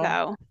 I know.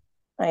 So,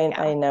 I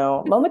yeah.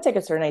 know. MoMA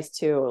tickets are nice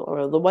too,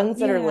 or the ones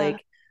that are Yeah.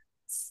 like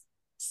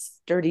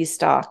sturdy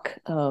stock.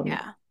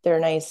 Yeah. They're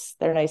nice.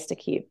 They're nice to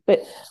keep.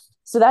 But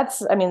so that's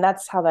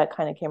how that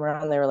kind of came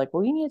around. They were like,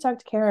 well, you need to talk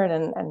to Caryn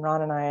and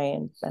Ron and I,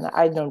 and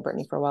I'd known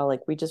Brittany for a while.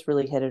 Like we just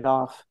really hit it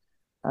off.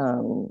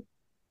 Um,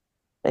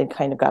 and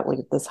kind of got like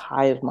this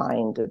hive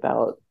mind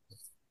about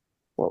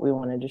what we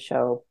wanted to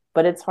show.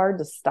 But it's hard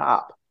to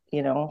stop,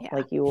 Yeah.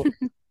 like you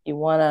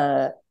want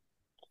to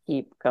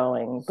keep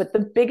going. But the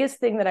biggest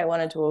thing that I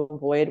wanted to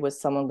avoid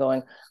was someone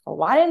going, well,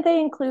 why didn't they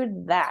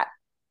include that?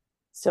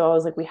 So I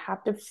was like, we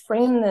have to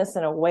frame this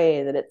in a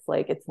way that it's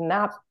like, it's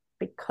not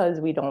because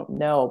we don't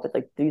know, but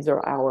like these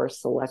are our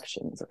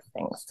selections of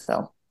things.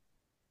 So,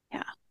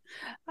 Yeah.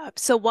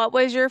 So what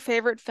was your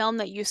favorite film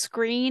that you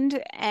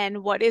screened,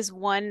 and what is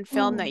one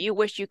film that oh you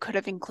wish you could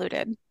have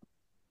included?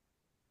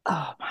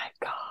 my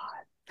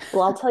God.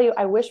 Well, I'll tell you,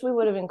 I wish we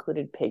would have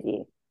included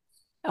Piggy.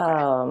 Okay.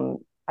 Um,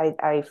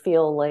 I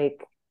feel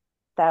like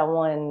that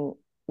one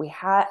we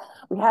had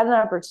an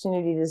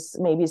opportunity to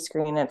maybe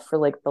screen it for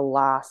like the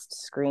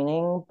last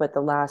screening, but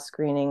the last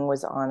screening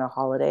was on a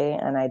holiday,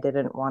 and I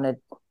didn't want to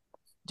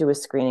do a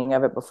screening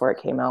of it before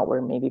it came out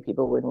where maybe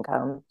people wouldn't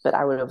come. But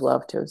I would have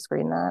loved to have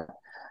screened that.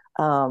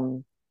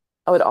 Um,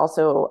 I would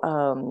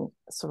also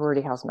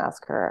Sorority House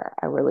Massacre.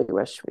 I really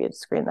wish we had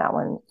screened that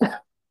one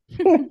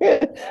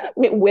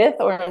with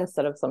or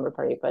instead of Slumber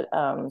Party. But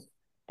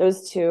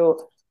those two,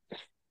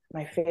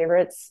 my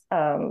favorites.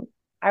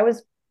 I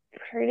was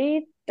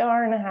pretty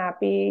darn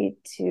happy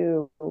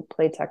to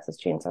play Texas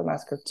Chainsaw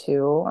Massacre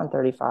 2 on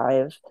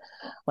 35.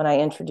 When I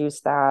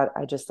introduced that,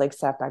 I just like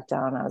sat back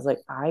down. I was like,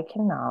 I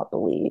cannot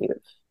believe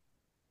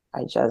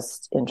I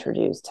just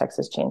introduced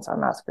Texas Chainsaw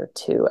Massacre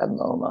 2 at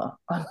MoMA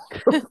on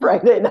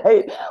Friday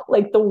night.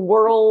 Like the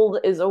world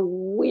is a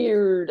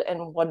weird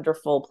and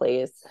wonderful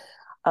place.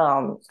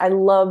 I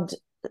loved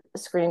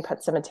screening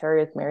Pet Cemetery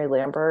with Mary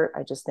Lambert.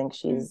 I just think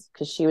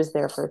because she was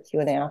there for a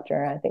Q&A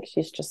after. I think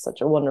she's just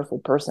such a wonderful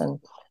person.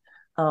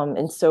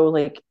 And so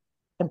like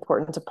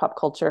important to pop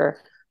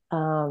culture.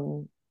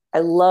 I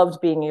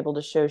loved being able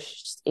to show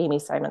Amy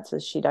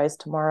Simons's She Dies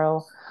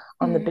Tomorrow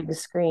on the Mm, big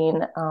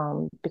screen,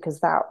 because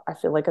that I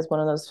feel like is one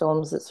of those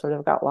films that sort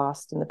of got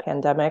lost in the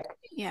pandemic.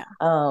 yeah.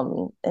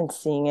 And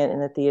seeing it in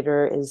the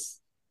theater is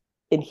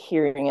and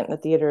hearing it in the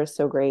theater is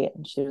so great.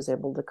 And she was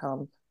able to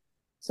come.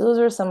 So those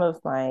are some of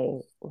my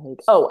like,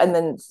 oh, and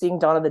then seeing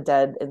Dawn of the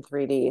Dead in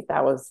 3D,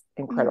 that was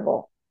Mm.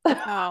 incredible.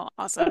 Oh,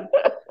 awesome.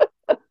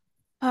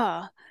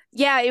 Oh,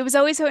 yeah, it was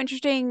always so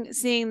interesting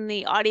seeing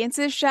the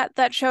audiences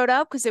that showed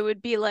up because it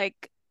would be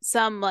like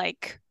some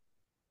like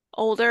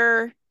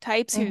older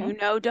types who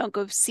Mm-hmm. don't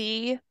go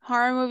see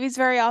horror movies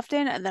very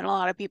often, and then a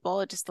lot of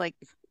people just like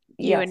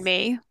you and Yes,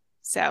 me.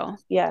 So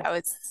yes. that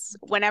was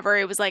whenever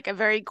it was like a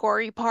very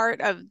gory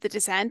part of The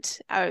Descent,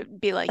 I would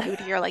be like you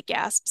would hear like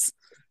gasps.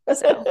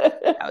 So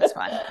that was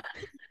fun.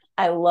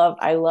 I love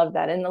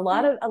that. And a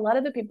lot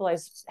of the people I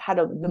had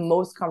the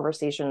most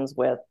conversations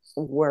with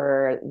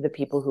were the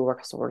people who were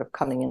sort of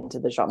coming into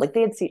the genre. Like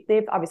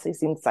they've obviously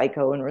seen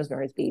Psycho and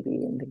Rosemary's Baby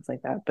and things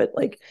like that, but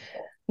like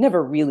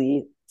never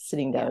really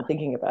sitting down Yeah. and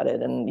thinking about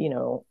it. And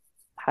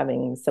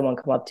having someone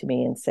come up to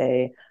me and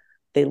say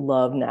they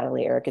love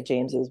Natalie Erica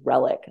James's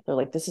Relic. They're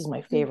like, this is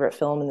my Mm. favorite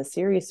film in the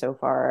series so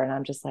far. And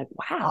I'm just like,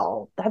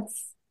 wow,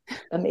 that's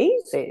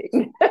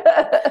amazing.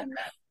 That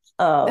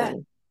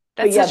um,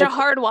 but that's yeah, such a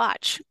hard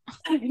watch.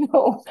 I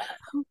know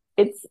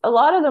it's a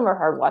lot of them are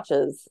hard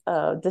watches.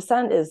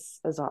 Descent is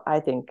I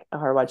think a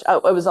hard watch. Oh,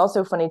 it was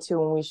also funny too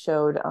when we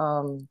showed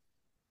oh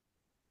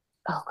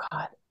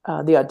god,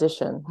 the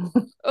audition,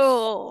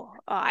 Oh,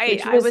 I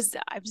which I was was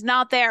I was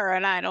not there,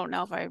 and I don't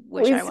know if I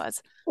wish we I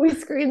was. we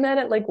screened that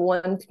at like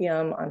 1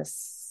 p.m. on a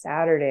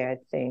Saturday, I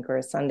think, or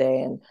a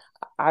Sunday, and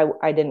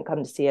I didn't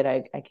come to see it.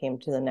 I came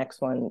to the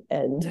next one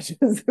and just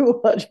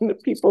watching the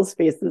people's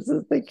faces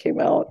as they came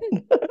out,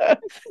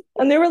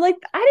 and they were like,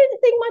 I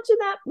didn't think much of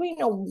that.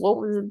 What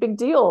was the big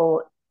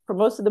deal for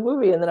most of the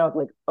movie, and then I was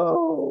like,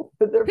 oh,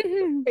 but their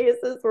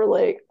faces were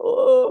like,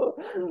 oh.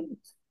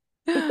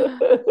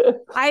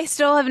 I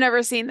still have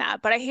never seen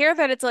that, but I hear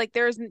that it's like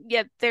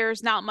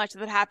there's not much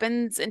that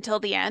happens until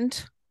the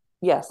end.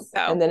 Yes, So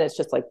and then it's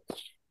just like,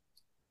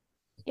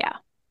 yeah,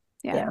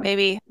 yeah, yeah.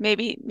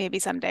 maybe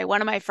someday.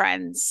 One of my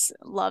friends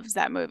loves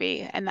that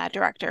movie and that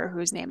director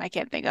whose name I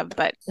can't think of,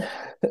 but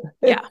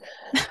yeah.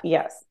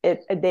 Yes,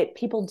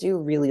 people do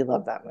really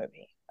love that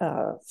movie.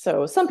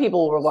 So some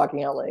people were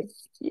walking out like,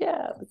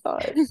 yeah,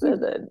 besides,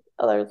 and then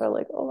others are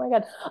like, oh my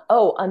god.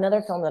 Oh,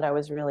 another film that I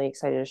was really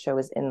excited to show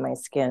is In My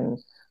Skin,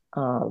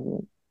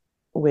 um,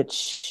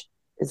 which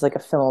is like a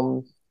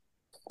film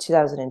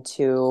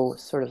 2002,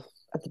 sort of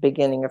at the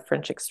beginning of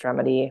French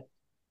Extremity,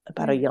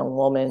 about a Mm, young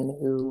woman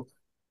who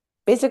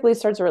basically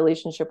starts a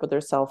relationship with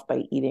herself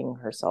by eating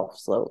herself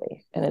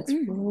slowly. And it's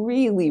mm.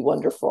 really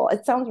wonderful.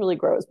 It sounds really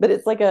gross, but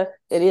it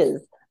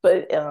is.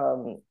 But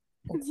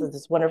it's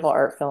this wonderful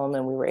art film,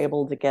 and we were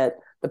able to get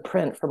the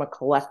print from a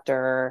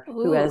collector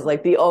who has Ooh.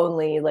 like the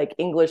only like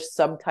English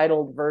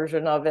subtitled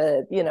version of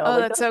it. Oh, Like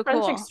that's those so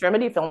French cool.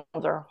 extremity films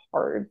are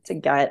hard to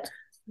get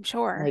I'm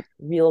sure. like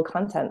real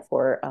content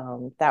for.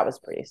 That was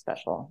pretty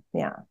special.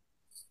 Yeah.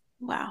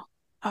 Wow.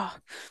 Oh,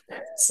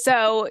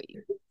 so,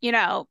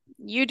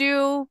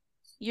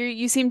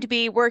 you seem to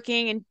be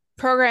working and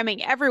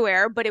programming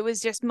everywhere, but it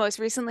was just most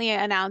recently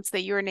announced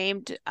that you were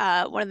named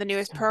one of the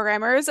newest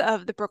programmers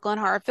of the Brooklyn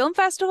Horror Film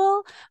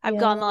Festival. I've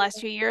gone Yeah, the last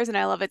few years and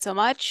I love it so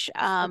much.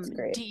 that's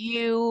great. Do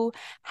you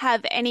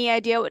have any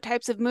idea what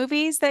types of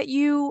movies that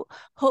you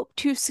hope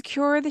to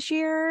secure this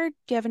year?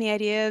 Do you have any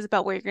ideas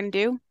about what you're going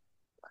to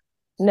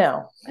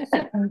No.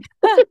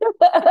 do?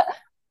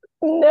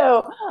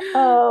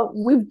 No,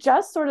 we've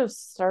just sort of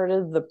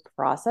started the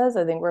process.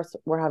 I think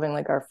we're having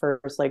like our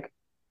first like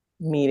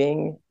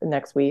meeting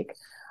next week.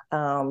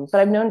 But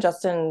I've known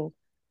Justin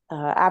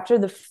after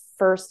the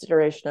first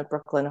iteration of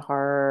Brooklyn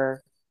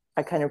Horror.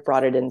 I kind of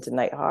brought it into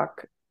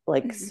Nighthawk,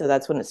 Like, Mhm. so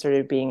that's when it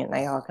started being at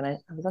Nighthawk. And I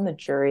was on the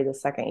jury the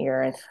second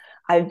year. And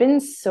I've been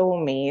so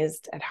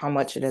amazed at how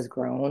much it has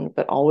grown,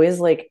 but always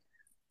like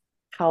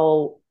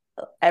how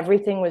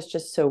everything was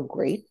just so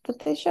great that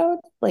they showed.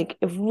 Like,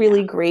 Yeah.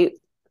 really great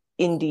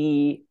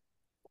indie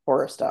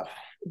horror stuff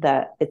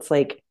that it's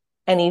like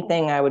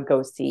anything I would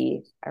go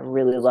see, I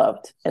really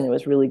loved, and it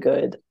was really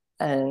good.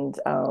 And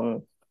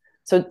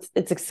so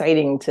it's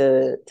exciting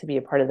to be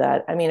a part of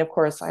that. I mean, of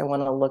course, I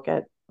want to look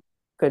at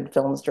good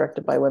films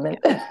directed by women.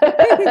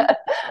 Yeah.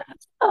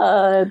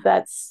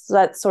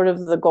 That's sort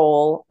of the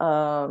goal.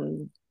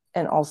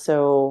 And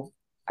also,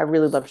 I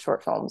really love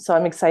short films, so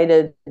I'm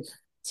excited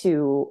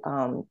to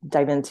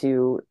dive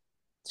into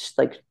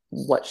like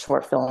what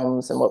short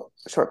films and what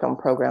short film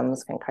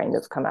programs can kind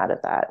of come out of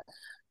that.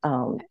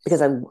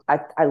 Because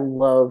I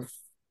love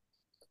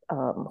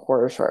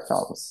horror short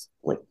films,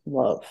 like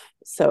love.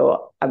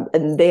 So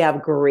and they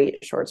have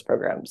great shorts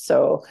programs.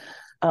 So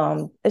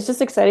it's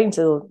just exciting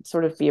to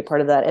sort of be a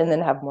part of that, and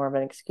then have more of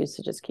an excuse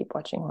to just keep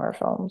watching horror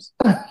films.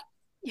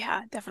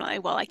 Yeah, definitely.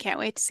 Well, I can't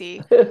wait to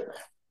see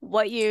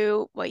what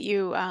you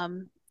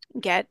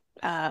get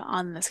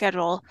on the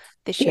schedule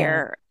this Yeah.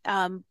 year.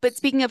 But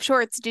speaking of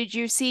shorts, did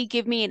you see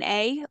Give Me an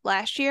A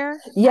last year at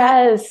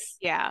Yes.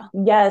 yeah.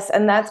 Yes,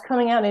 and that's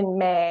coming out in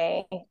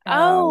May.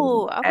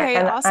 Oh, okay,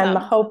 And I'm awesome.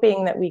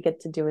 hoping that we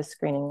get to do a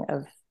screening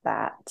of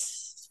that.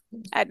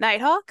 At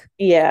Nighthawk?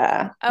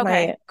 Yeah,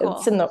 Okay, cool.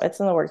 it's in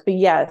the works. But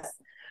yes,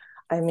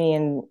 I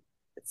mean,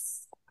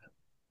 it's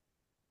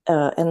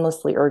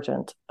endlessly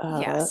urgent.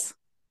 Yes.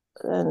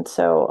 And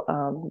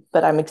so,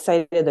 but I'm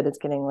excited that it's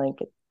getting like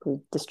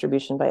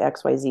distribution by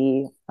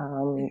XYZ,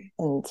 Mhm.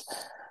 and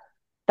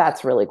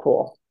that's really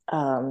cool.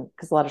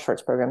 Because a lot of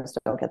shorts programs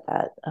don't get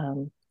that.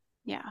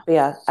 Yeah. But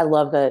yeah, I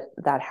love that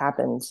that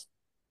happened,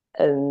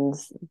 and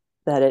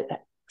that it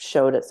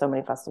showed at so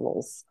many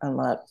festivals, and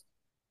that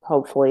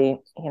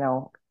hopefully, I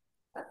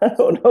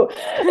don't know.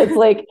 It's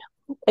like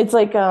it's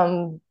like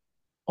one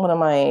of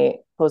my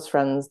close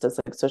friends does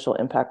like social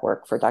impact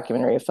work for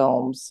documentary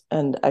films,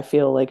 and I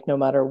feel like no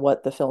matter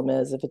what the film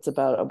is, if it's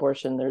about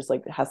abortion, there's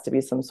like has to be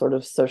some sort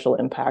of social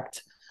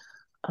impact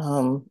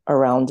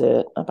around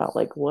it, about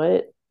like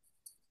what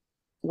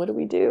do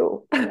we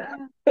do? Yeah.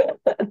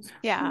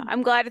 Yeah,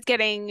 I'm glad it's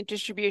getting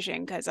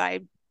distribution because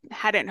I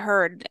hadn't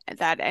heard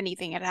that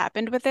anything had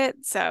happened with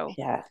it. So,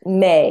 Yeah,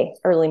 May,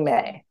 early yeah,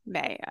 May.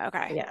 May.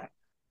 Okay. Yeah.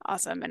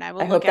 Awesome. And I I will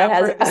look hope that out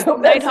has for I this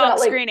hope that's Nighthawk not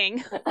like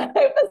screening. I hope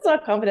that's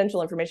not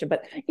confidential information,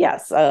 but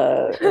yes,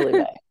 early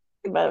May.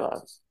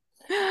 But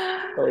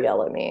they'll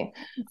yell at me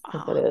if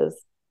it Oh, is.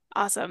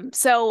 awesome.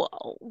 So,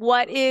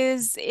 what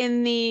is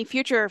in the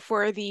future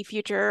for the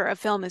future of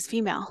film is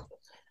female?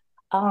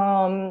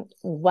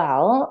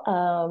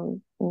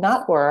 Well,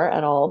 not horror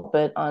at all,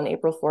 but on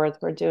April 4th,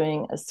 we're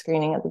doing a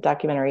screening of the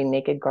documentary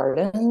Naked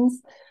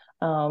Gardens,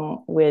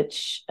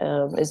 which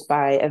is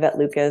by Yvette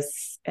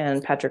Lucas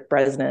and Patrick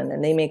Bresnan.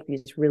 And they make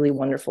these really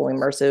wonderful,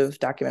 immersive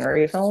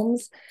documentary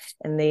films.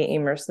 And they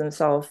immerse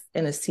themselves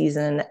in a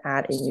season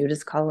at a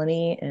nudist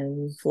colony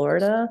in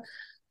Florida,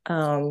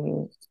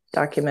 um,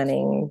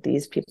 documenting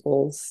these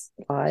people's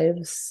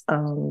lives.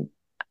 And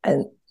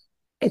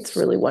it's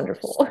really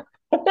wonderful.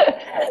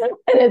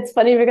 And it's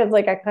funny because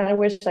like I kind of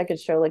wish I could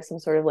show like some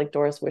sort of like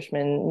Doris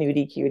Wishman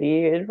nudie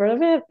cutie in front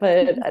of it,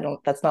 but I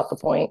don't. That's not the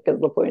point, because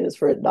the point is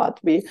for it not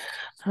to be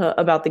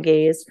about the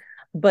gays.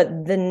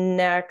 But the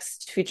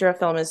next feature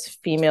film is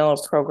female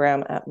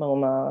program at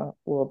MoMA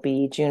will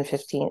be June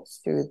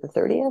 15th through the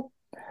 30th.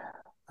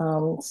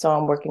 So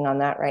I'm working on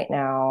that right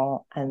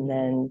now, and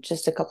then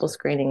just a couple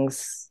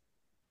screenings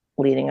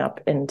leading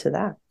up into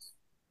that.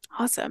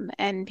 Awesome.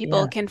 And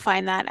people Yeah. can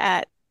find that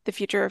at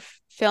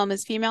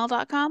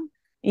thefutureofilmisfemale.com.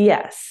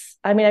 Yes.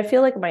 I mean, I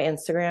feel like my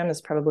Instagram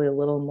is probably a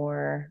little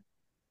more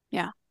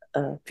Yeah.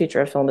 feature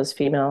of film is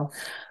female.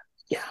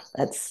 Yeah,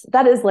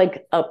 that is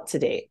like up to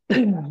date.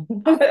 Awesome.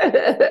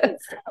 The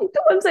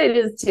website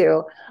is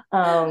too.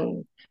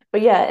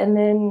 But yeah, and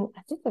then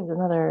I think there's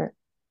another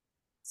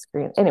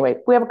screen. Anyway,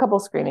 we have a couple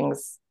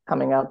screenings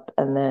coming up,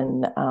 and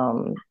then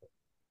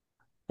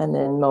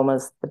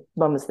MoMA's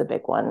the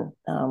big one,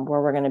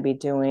 where we're going to be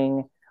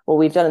doing what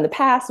we've done in the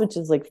past, which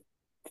is like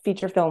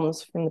feature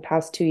films from the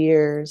past 2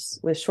 years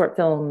with short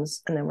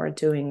films, and then we're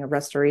doing a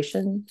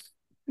restoration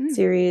Mm,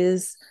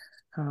 series.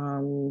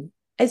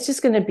 It's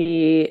just going to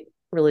be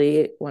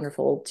really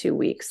wonderful 2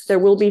 weeks. There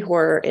will be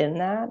horror in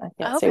that. I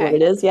can't say what okay.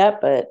 it is yet,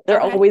 but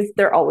Okay.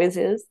 there always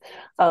is.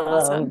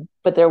 Awesome.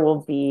 But there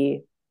will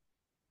be,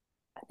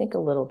 I think, a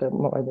little bit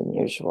more than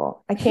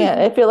usual. I can't.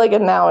 I feel like,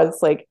 and now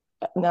it's like,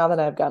 now that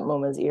I've got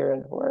Moma's ear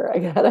in horror, I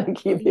gotta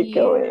keep it Yeah.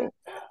 going.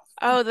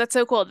 Oh, that's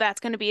so cool. That's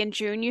going to be in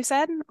June, you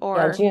said? Yeah,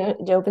 Or June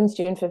it opens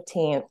June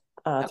 15th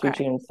through okay.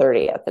 June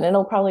 30th, and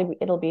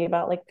it'll be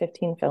about like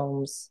 15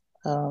 films.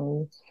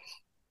 And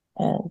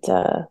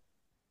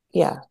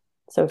Yeah.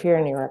 So if you're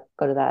in New York,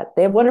 go to that.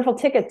 They have wonderful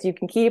tickets you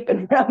can keep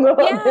and wrap them up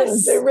in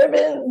Yes.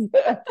 ribbons.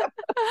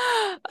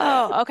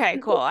 Oh, okay,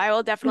 cool. I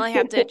will definitely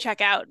have to check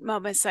out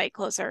MoMA's site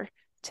closer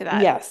to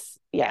that. Yes.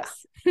 Yeah.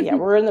 Yes. Yeah,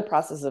 we're in the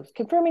process of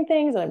confirming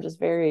things, and I'm just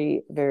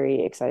very,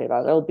 very excited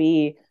about it. It'll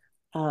be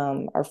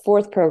our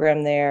fourth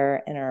program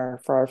there and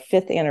our for our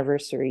fifth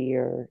anniversary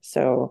year.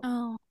 So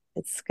Oh,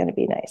 it's gonna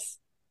be nice.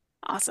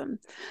 awesome.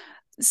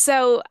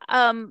 So,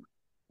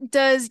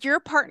 does your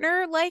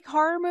partner like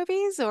horror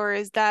movies, or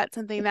is that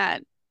something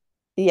that,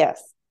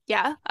 Yes.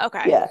 yeah?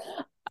 Okay. Yeah.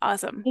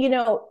 Awesome.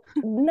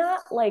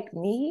 Not like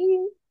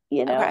me,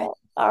 Okay.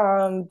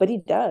 but he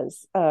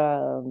does.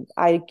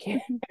 I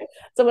can't,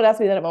 someone asked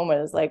me that at a moment.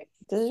 I was like,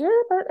 does your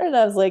partner? And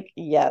I was like,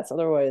 yes,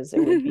 otherwise it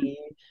would be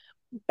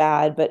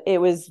bad. But it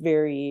was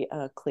very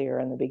clear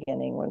in the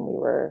beginning when we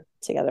were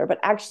together. But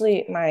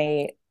actually,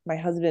 my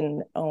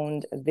husband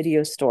owned a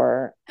video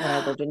store when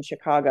I lived in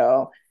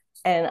Chicago,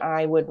 and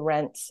I would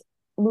rent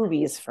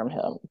movies from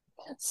him.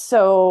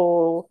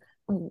 So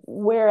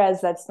whereas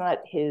that's not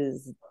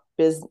his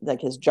business, like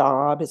his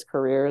job, his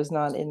career is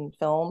not in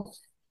film,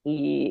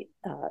 he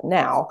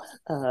now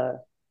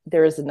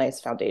there is a nice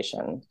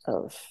foundation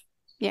of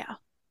Yeah.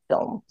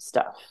 film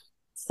stuff.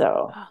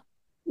 So Oh.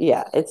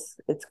 yeah, it's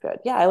good.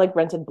 Yeah, I like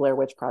rented Blair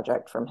Witch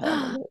Project from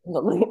him in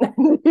the late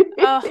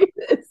Oh,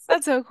 90s.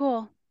 that's so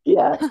cool.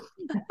 Yeah.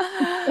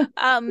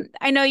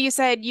 I know you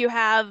said you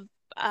have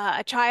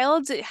a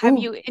child. Have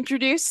Mm. you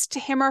introduced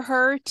him or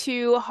her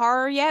to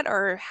horror yet,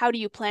 or how do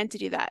you plan to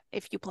do that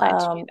if you plan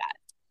to do Um,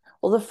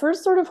 well, the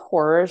first sort of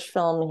horrorish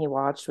film he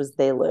watched was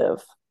They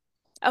Live.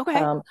 that? Okay.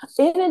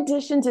 In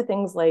addition to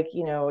things like,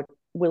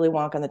 Willy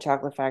Wonka and the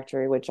Chocolate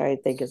Factory, which I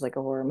think is like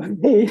a horror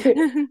movie,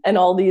 and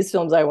all these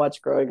films I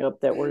watched growing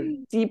up that were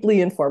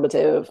deeply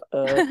informative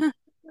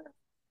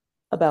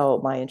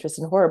about my interest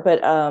in horror.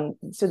 But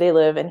so They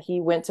Live, and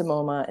he went to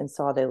MoMA and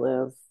saw They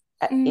Live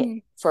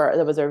Mm, for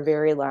that was our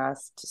very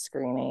last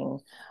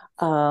screening.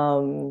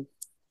 Um,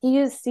 he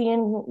has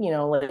seen,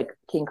 like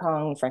King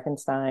Kong,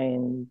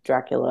 Frankenstein,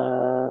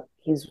 Dracula.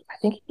 I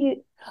think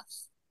he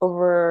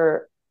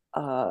over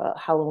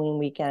Halloween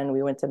weekend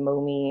we went to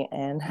Momi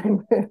and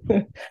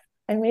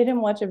I made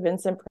him watch a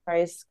Vincent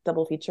Price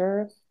double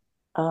feature.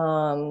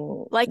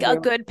 like a There,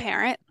 good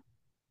parent.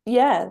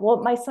 yeah.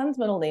 Well, my son's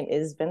middle name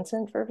is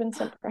Vincent for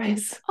Vincent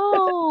Price.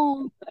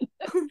 Oh.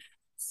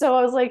 So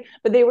I was like,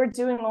 but they were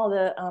doing all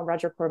the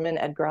Roger Corman,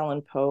 Edgar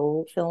Allan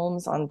Poe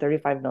films on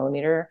 35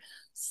 millimeter.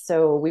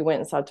 So we went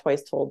and saw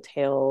Twice Told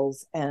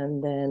Tales,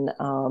 and then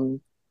oh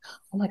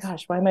my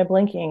gosh, why am I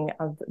blanking?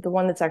 The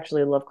one that's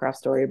actually a Lovecraft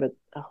story, but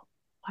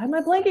why am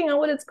I blanking on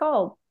what it's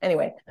called?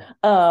 Anyway,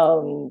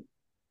 um,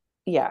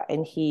 yeah,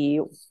 and he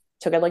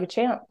took it like a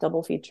champ,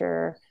 double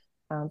feature.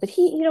 But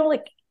he,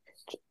 like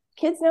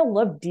kids now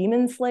love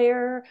Demon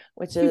Slayer,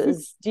 which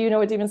is, do you know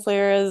what Demon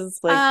Slayer is?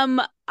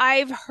 Like,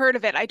 I've heard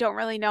of it. I don't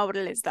really know what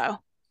it is though.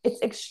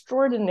 it's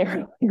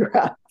extraordinarily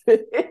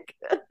graphic.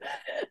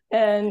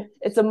 And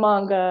it's a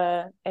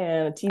manga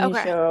and a TV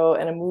Okay. show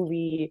and a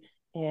movie.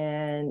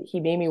 And he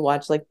made me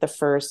watch like the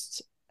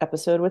first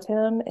episode with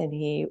him. And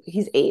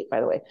he's 8,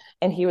 by the way.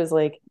 And he was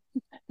like,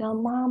 now,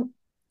 Mom,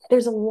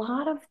 there's a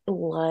lot of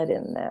blood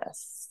in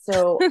this.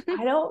 So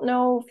I don't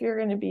know if you're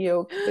going to be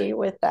okay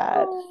with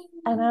that. Oh.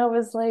 And I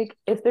was like,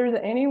 if there's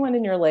anyone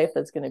in your life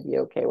that's going to be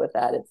okay with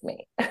that, it's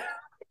me.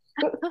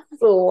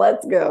 So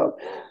let's go.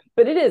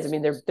 But it is. I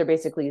mean, they're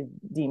basically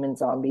demon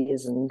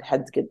zombies and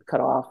heads get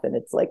cut off, and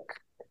it's like,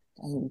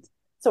 and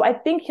so I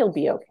think he'll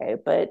be okay.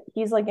 But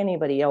he's like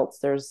anybody else.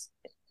 There's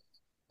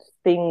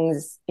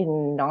things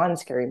in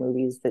non-scary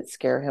movies that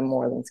scare him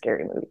more than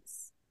scary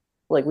movies.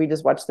 Like we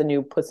just watched the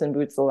new Puss in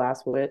Boots: The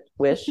Last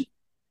Wish,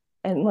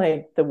 and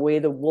like the way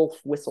the wolf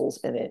whistles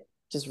in it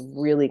just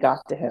really got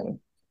to him.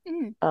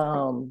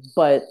 Mm.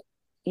 But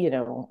you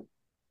know,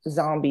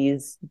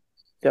 zombies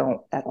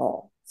don't at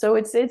all. So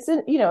it's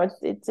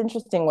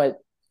interesting what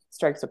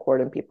strikes a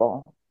chord in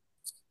people.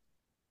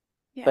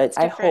 Yeah, But it's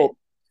I different. hope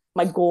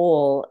my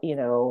goal,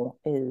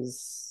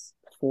 is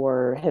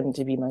for him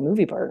to be my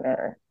movie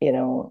partner.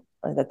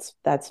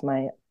 That's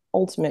my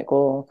ultimate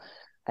goal.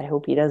 I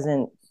hope he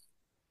doesn't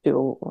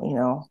do,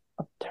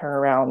 turn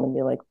around and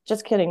be like,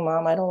 just kidding,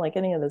 Mom, I don't like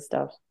any of this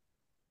stuff.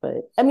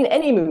 But I mean,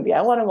 any movie.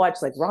 I want to watch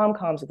like rom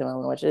coms with him. I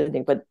want to watch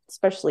anything, but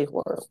especially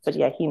horror. But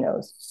yeah, he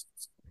knows.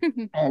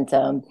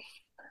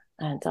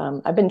 And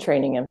I've been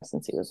training him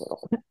since he was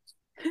little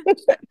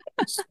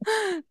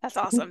That's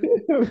awesome.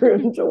 for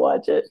him to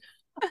watch it.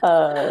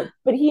 But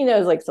he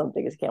knows like some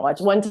things he can't watch.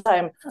 One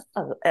time,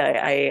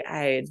 I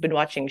had been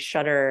watching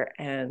Shudder,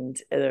 and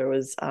there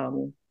was I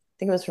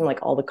think it was from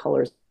like All the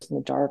Colors in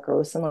the Dark, or it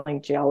was some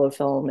like giallo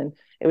film, and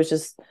it was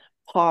just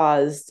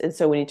paused. And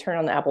so when he turned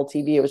on the Apple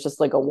TV, it was just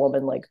like a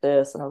woman like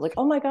this, and I was like,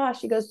 oh my gosh.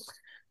 He goes,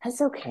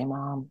 "That's okay,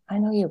 Mom. I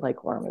know you like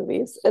horror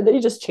movies." And then he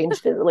just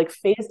changed it. It like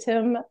phased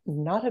him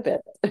not a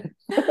bit.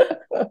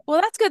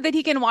 Well, that's good that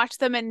he can watch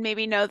them and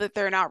maybe know that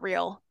they're not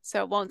real,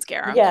 so it won't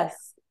scare him.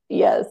 Yes,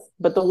 yes.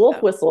 But the wolf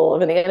So whistle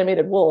of an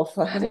animated wolf,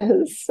 that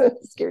is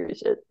scary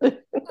shit.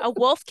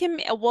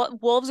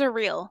 wolves are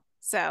real.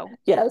 So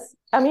Yes.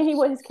 I mean,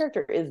 his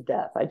character is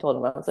deaf. I told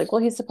him, I was like,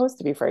 well, he's supposed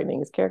to be frightening.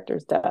 His character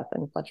is deaf.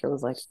 And Fletcher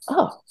was like,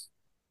 oh,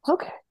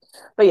 okay.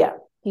 But yeah,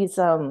 he's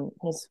a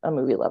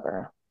movie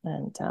lover.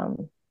 And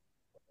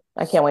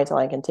I can't wait till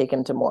I can take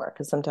him to more,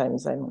 because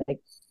sometimes I'm like,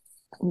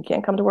 you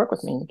can't come to work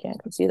with me. You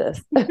can't come see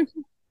this.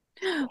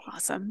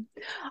 Awesome.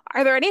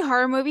 Are there any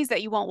horror movies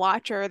that you won't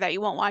watch or that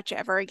you won't watch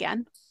ever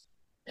again?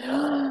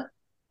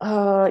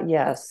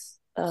 Yes.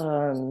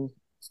 Oh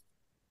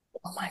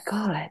my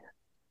God.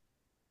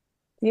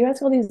 You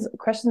ask all these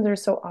questions that are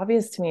so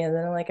obvious to me, and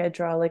then like I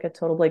draw like a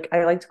total like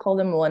I like to call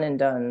them one and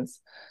dones.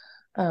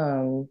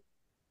 Um,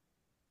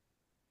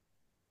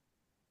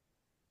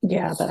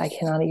 yeah, but I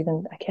can't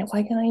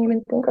why can't I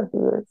even think of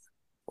these?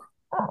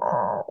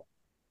 Uh,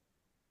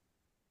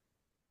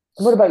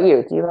 what about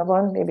you? Do you have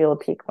one? Maybe it'll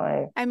pique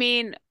my I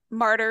mean,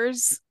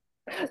 Martyrs.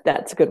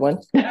 that's a good one.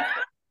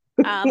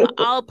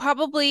 I'll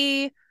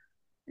probably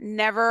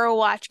never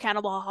watch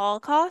Cannibal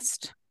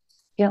Holocaust.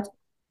 Yeah.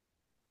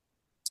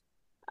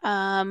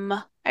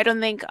 I don't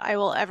think I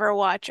will ever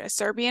watch a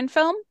Serbian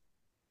film.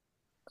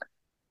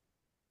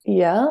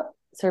 Yeah.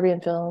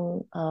 Serbian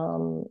film.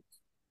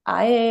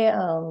 I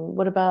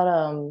what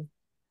about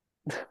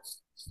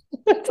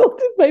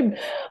my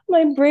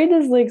my brain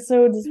is like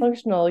so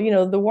dysfunctional. You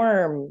know,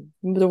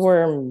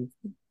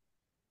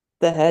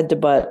 the head to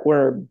butt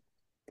worm.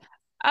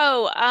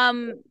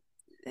 Oh,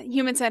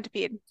 Human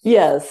Centipede.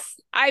 Yes.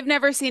 I've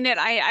never seen it.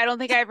 I don't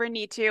think I ever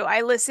need to.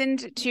 I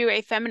listened to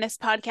a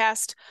feminist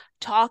podcast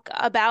talk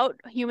about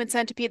Human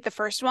Centipede, the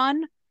first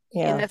one,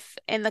 Yeah.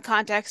 in the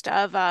context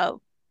of the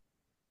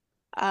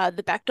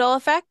Bechdel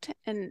effect,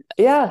 and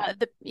Yeah.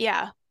 the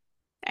yeah,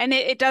 and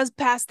it does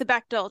pass the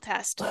Bechdel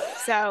test.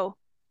 So,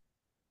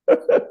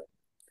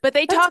 but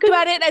they That's talked good.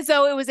 about it as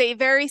though it was a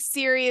very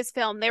serious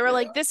film. They were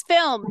like, "This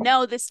film,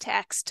 no, this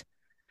text."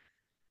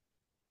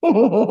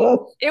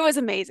 It was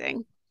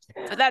amazing.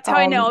 But um, that's how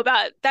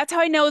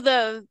I know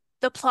the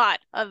plot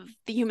of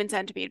the Human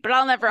Centipede. But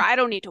I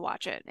don't need to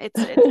watch it. It's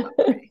not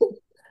for me.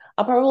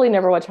 I'll probably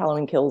never watch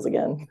Halloween Kills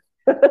again.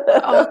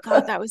 Oh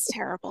God, that was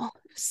terrible.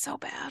 It was so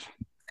bad.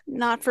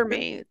 Not for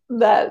me.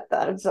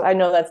 That's I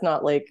know that's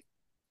not like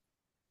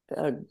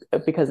uh,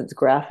 because it's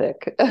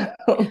graphic.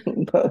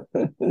 But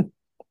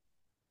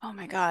Oh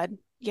my God.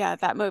 Yeah,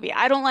 that movie.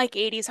 I don't like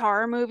 80s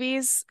horror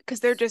movies because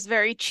they're just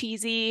very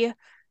cheesy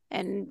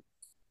and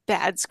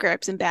bad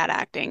scripts and bad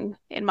acting,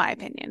 in my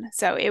opinion.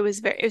 So it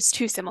was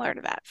too similar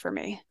to that for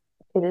me.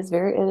 it is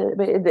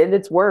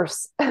it's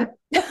worse.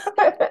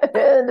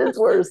 It is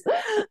worse.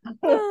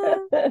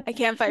 I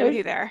can't fight with No,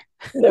 you there.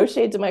 no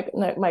shade to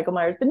Michael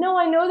Myers, but no,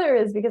 I know there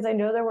is because I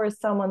know there were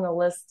some on the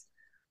list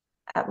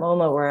at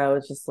MoMA where I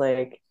was just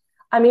like,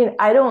 I mean,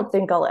 I don't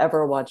think I'll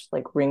ever watch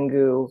like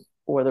Ringu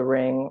or The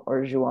Ring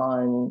or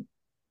Juon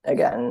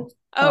again.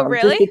 Oh, Just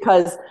really?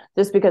 because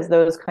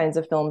those kinds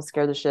of films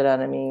scare the shit out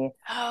of me,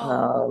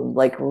 Oh,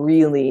 like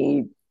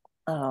really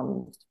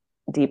um,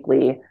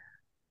 deeply.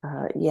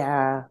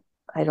 Yeah,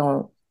 I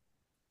don't.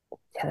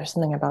 Yeah, there's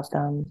something about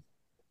them.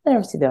 I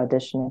never see the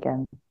audition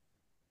again.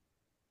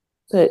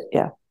 But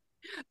yeah,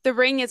 The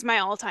Ring is my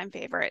all-time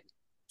favorite.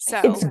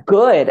 it's So,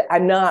 good.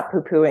 I'm not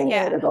poo-pooing it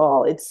yeah. at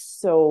all. It's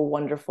so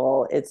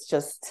wonderful. It's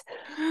just,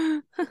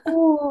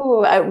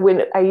 ooh,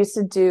 when I used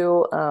to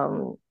do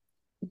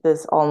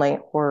this all-night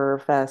horror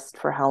fest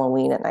for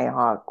Halloween at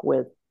Nighthawk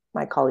with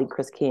my colleague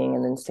Chris King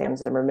and then Sam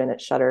Zimmerman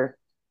at Shudder.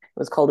 It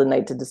was called A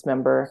Night to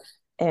Dismember,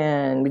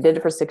 and we did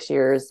it for 6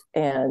 years.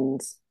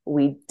 And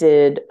we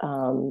did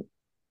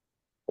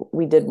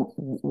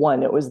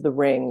one. It was The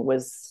Ring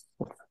was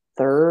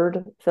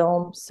third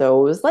film,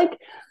 so it was like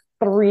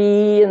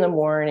 3 in the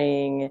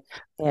morning.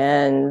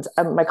 And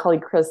my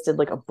colleague Chris did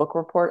like a book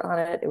report on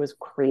it. It was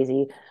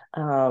crazy.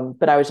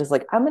 But I was just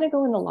like, I'm gonna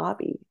go in the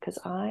lobby because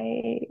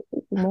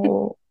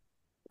will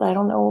I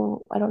don't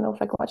know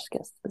if I can watch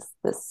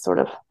this sort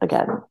of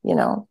again, you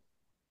know.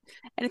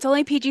 And it's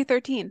only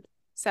PG-13.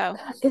 So,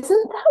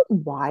 Isn't that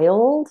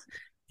wild?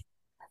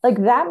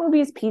 Like that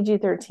movie is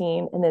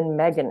PG-13 and then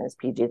Megan is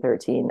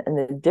PG-13. And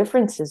the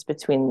differences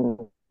between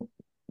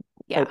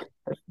yeah. like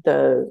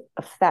the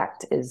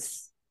effect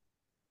is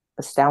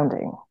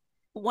astounding.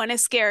 One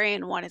is scary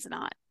and one is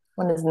not.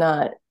 One is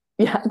not.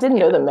 Yeah, I didn't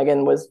know Yeah. that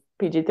Megan was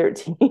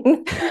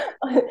PG-13.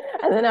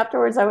 And then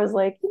afterwards I was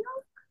like, I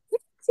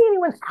didn't see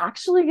anyone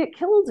actually get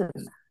killed in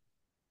that.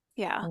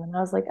 Yeah. And then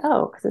I was like,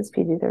 oh, because it's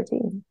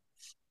PG-13.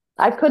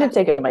 I could have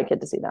taken my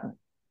kid to see that.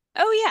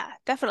 Oh yeah,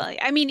 definitely.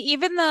 I mean,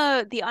 even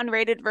the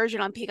unrated version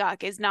on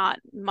Peacock is not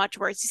much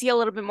worse. You see a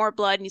little bit more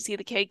blood and you see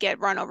the kid get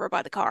run over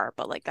by the car,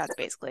 but like that's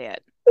basically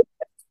it.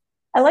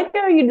 I like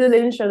how they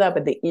didn't show that,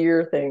 but the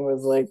ear thing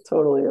was like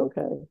totally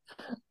okay.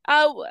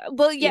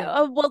 Well, yeah,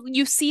 Yeah. well,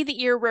 you see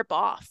the ear rip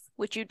off,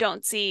 which you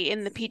don't see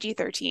in the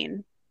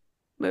PG-13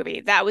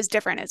 movie. That was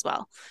different as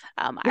well.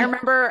 I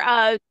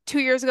remember 2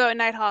 years ago at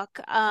Nighthawk,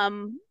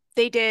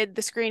 they did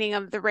the screening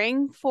of The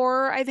Ring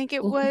for I think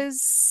it Mhm.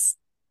 was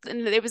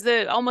and it was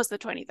the almost the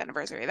 20th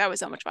anniversary. That was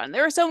so much fun.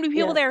 There were so many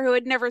people Yeah. there who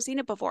had never seen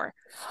it before.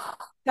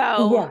 So, Yeah.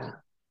 oh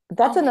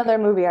That's my, another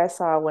movie I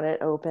saw when it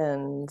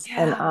opened,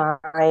 and yeah.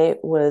 I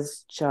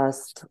was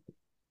just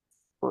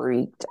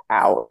freaked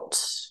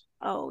out.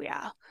 Oh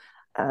yeah.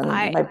 And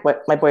I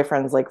my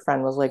boyfriend's like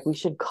friend was like, we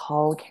should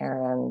call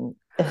Caryn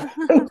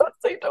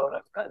I don't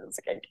have friends.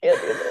 I can't do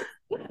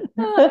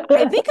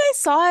I this. think I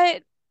saw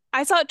it.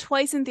 I saw it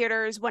twice in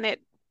theaters when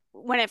it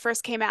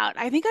first came out.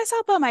 I think I saw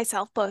it by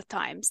myself both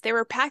times. They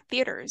were packed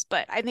theaters,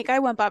 but I think I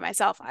went by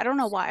myself. I don't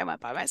know why I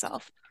went by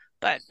myself,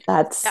 but yeah,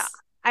 That's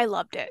I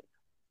loved it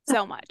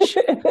so much.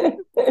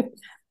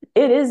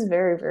 it is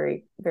very,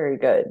 very, very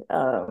good.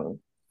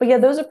 But yeah,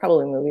 those are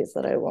probably movies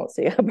that I won't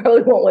see. I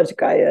probably won't watch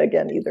Kaya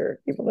again either,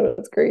 even though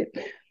it's great.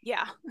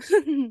 Yeah.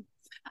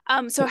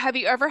 So have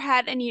you ever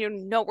had any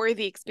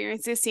noteworthy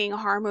experiences seeing a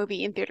horror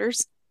movie in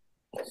theaters?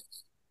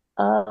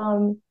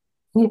 Um,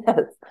 yes.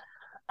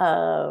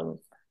 Um,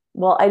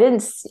 well, I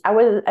didn't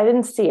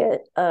see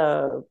it,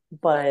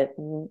 but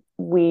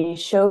we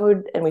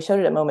showed it at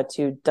MoMA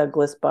to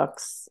Douglas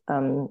Buck's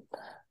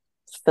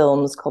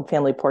films called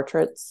Family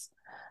Portraits,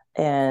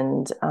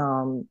 and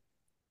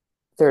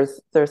there's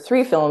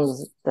three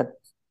films that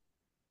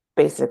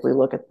basically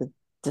look at the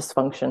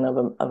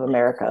dysfunction of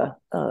America,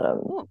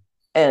 Oh,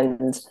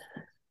 and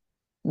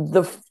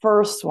the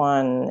first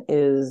one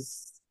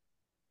is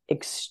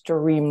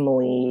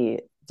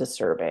extremely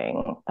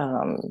disturbing.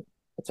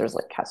 There's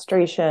like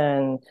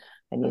castration,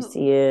 and you oh,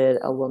 see it.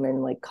 A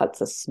woman like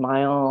cuts a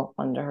smile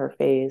onto her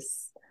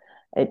face.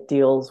 It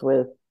deals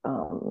with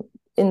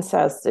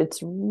incest. It's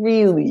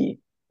really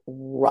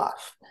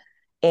rough.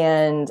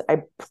 And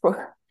I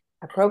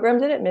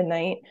programmed it at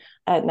midnight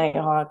at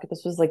Nighthawk.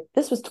 This was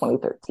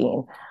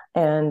 2013,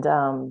 and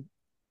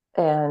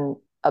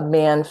a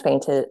man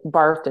fainted,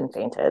 barfed and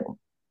fainted,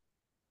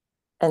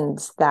 and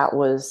that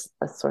was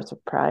a source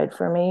of pride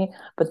for me.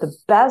 But the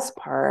best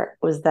part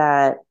was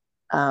that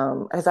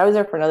because I was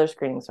there for another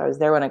screening, so I was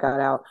there when I got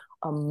out.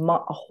 A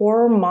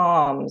horror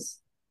moms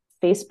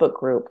Facebook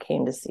group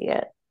came to see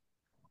it,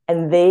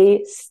 and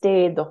they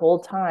stayed the whole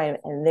time,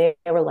 and they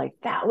were like,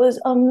 "That was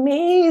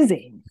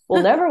amazing.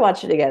 We'll never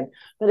watch it again,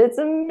 but it's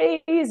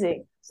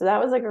amazing." So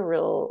that was like a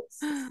real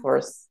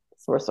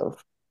source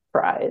of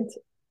pride.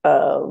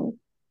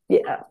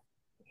 Yeah,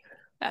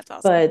 that's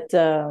awesome.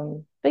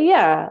 but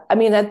yeah, I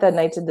mean, at the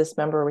Nights of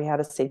Dismember, we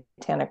had a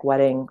satanic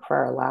wedding for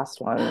our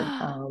last one.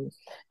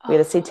 We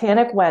had a Oh,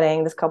 satanic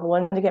wedding. This couple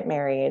wanted to get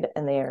married,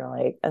 and they are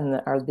like,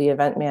 the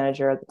event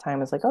manager at the time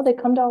was like, "Oh, they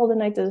come to all the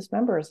Nights of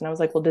Dismembers," and I was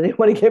like, "Well, do they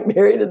want to get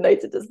married at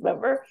Nights of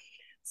Dismember?"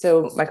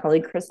 So my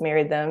colleague Chris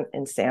married them,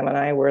 and Sam and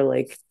I were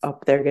like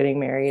up there getting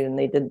married, and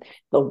they did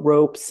the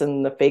ropes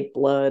and the fake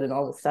blood and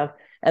all this stuff,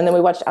 and then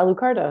we watched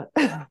Alucarda,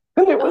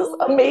 and it was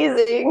oh,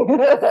 amazing.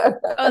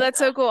 oh, that's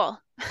so cool.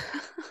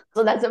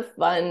 So that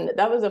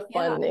was a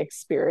Yeah, fun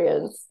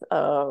experience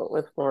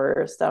with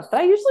horror stuff.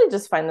 But I usually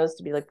just find those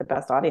to be like the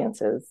best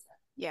audiences.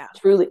 yeah,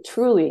 Truly,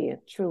 truly,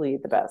 truly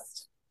the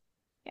best.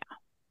 yeah.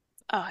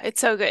 Oh,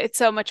 it's so good. It's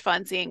so much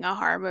fun seeing a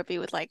horror movie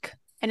with like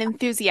an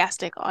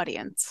enthusiastic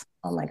audience.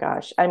 Oh my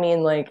gosh. I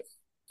mean, like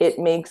it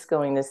makes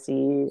going to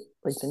see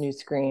like the new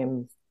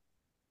Scream,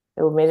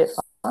 it made it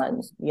fun,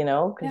 because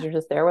Yeah, you're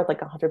just there with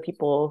like 100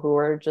 people who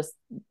are just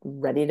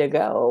ready to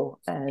go.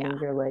 yeah. And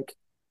you're like,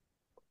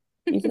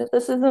 even if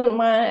this isn't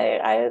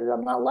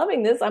I'm not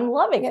loving this, I'm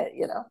loving it.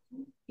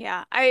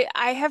 Yeah,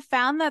 I have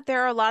found that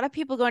there are a lot of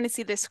people going to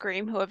see this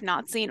Scream who have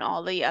not seen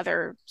all the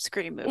other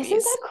Scream Isn't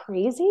movies. that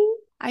crazy?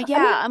 I mean,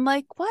 Yeah, I'm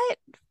like, what?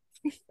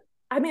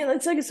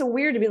 it's like it's so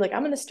weird to be like,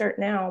 I'm going to start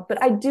now,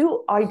 but I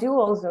do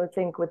also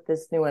think with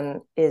this new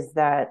one is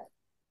that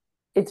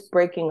it's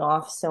breaking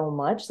off so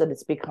much that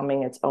it's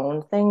becoming its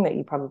own thing that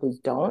you probably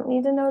don't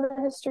need to know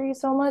the history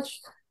so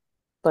much.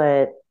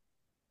 But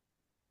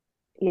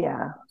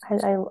yeah,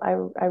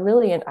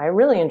 I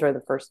really enjoy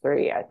the first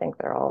three. I think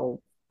they're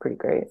all pretty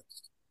great.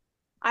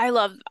 I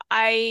love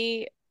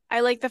I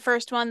like the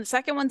first one. The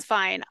second one's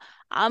fine.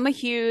 I'm a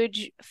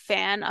huge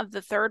fan of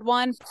the third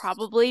one,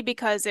 probably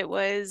because it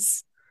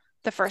was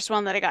the first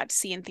one that I got to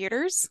see in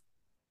theaters.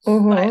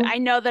 But Mm-hmm. I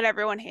know that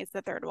everyone hates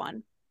the third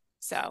one.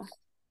 So,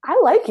 I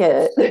like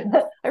it.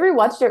 I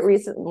rewatched it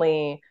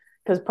recently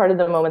because part of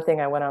the moment thing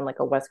I went on like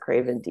a Wes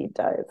Craven deep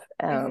dive,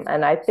 mhm.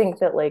 and I think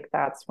that like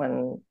that's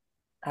when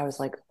I was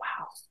like,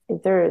 wow,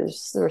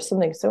 there's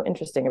something so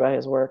interesting about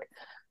his work.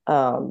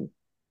 Um,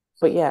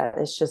 but yeah,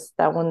 it's just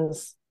that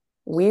one's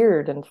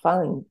weird and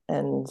fun,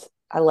 and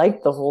I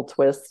like the whole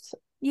twist.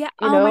 Yeah,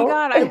 You oh my know,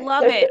 God, I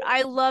love it.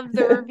 I love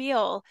the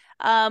reveal.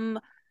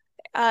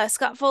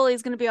 Scott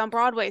Foley's going to be on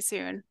Broadway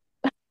soon.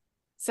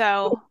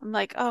 So, I'm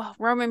like, oh,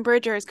 Roman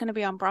Bridger is going to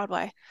be on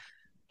Broadway.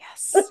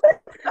 Yes.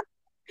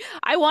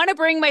 I want to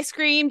bring my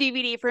Scream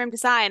DVD for him to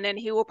sign, and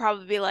he will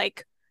probably be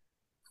like,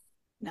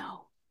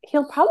 no.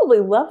 he'll probably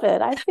love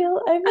it. I feel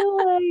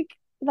like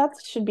that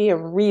should be a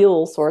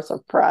real source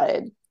of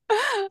pride.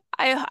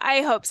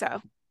 I hope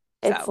so.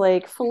 It's So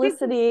like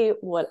Felicity,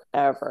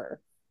 whatever.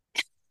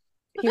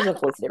 He's in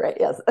Felicity, right?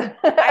 Yes.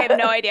 I have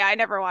no idea. I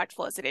never watched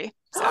Felicity.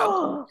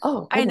 So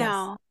Oh I goodness,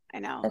 know. I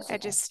know. that's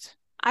okay.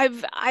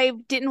 I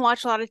didn't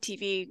watch a lot of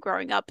TV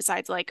growing up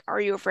besides like Are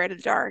You Afraid of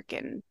the Dark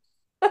and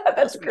Tales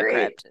That's from the great.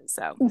 Crypt.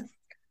 So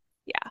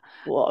yeah.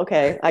 Well,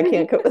 okay, I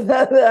can't go with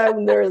that.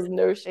 There is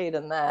no shade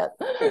in that.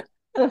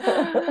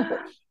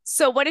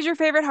 So what is your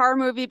favorite horror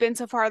movie been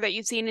so far that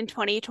you've seen in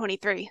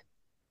 2023?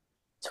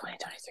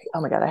 2023.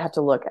 Oh my God, I have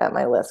to look at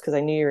my list because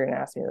I knew you were going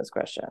to ask me this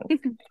question.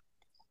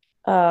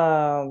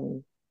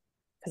 Um,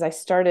 because I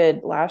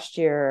started last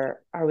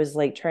year, I was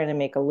like trying to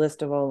make a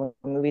list of all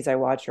the movies I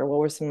watched or what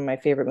were some of my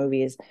favorite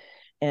movies.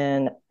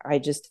 And I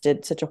just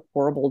did such a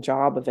horrible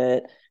job of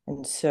it.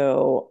 And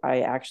so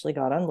I actually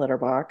got on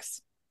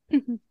Letterbox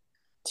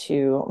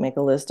to make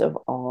a list of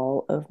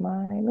all of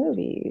my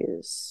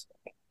movies.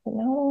 And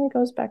now it only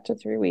goes back to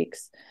 3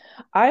 weeks.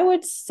 I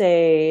would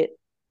say,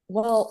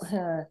 well,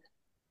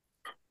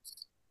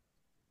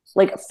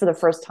 like for the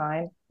first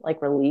time,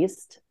 like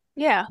released.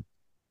 Yeah.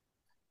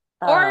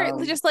 Or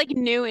Um, just like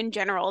new in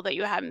general that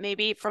you have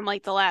maybe from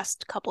like the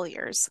last couple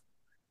years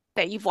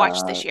that you've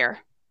watched uh, this year.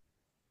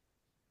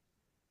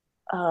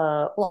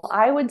 well,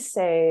 I would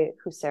say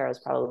Sarah is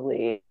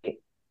probably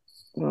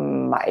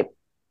my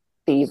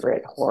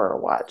favorite horror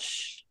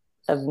watch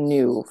of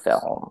new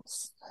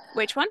films.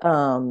 Which one?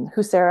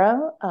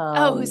 Sarah?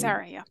 Oh,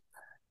 Husaria, yeah.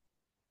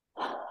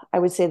 I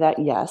would say that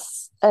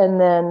yes. And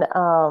then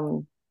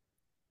I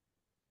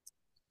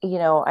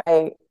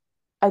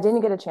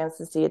didn't get a chance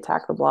to see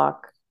Attack the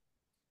Block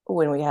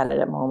when we had it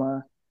at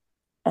MoMA.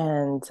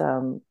 And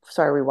so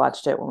I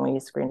rewatched it when we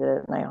screened it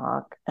at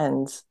Nighthawk.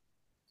 And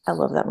I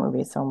love that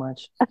movie so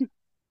much.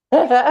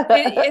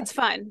 It's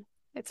fun.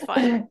 It's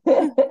fun.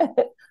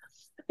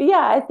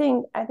 Yeah, I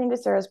think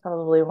Sarah is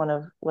probably one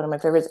of my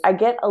favorites. I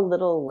get a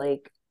little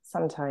like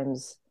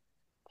sometimes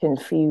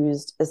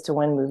confused as to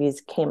when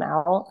movies came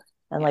out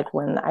and Yeah. like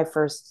when I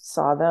first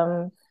saw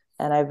them.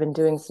 And I've been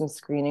doing some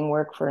screening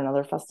work for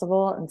another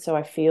festival, and so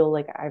I feel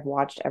like I've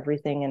watched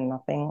everything and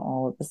nothing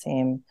all at the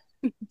same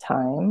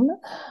time.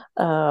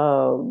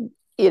 I'm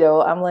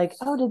like,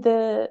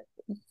 oh,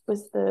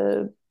 was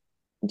the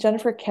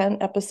Jennifer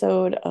Kent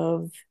episode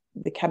of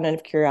the Cabinet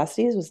of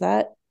Curiosities, was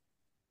that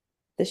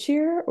this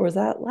year or was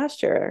that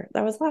last year?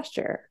 That was last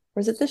year. Or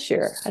is it this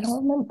year? I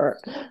don't remember.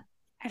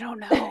 I don't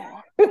know.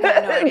 I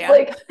have no It's idea.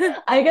 like,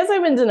 I guess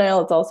I'm in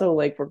denial. It's also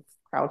like we're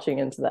crouching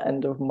into the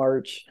end of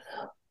March.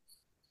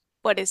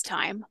 What is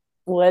time?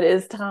 What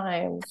is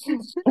time?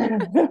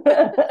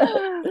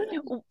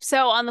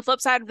 So, on the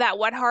flip side of that,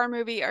 what horror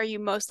movie are you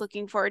most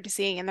looking forward to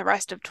seeing in the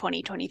rest of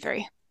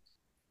 2023?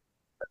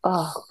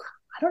 Oh,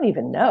 I don't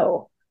even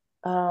know.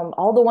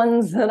 All the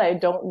ones that I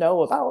don't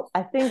know about.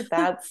 I think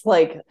that's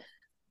like,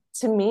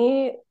 to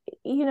me,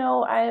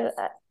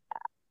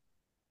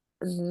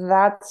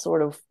 that's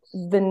sort of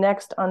the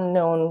next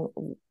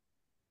unknown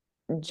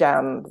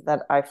gem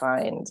that I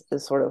find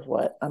is sort of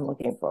what I'm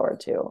looking forward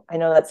to. I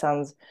know that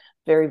sounds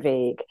very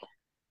vague,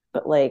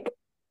 but like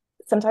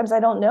sometimes I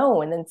don't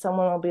know. And then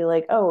someone will be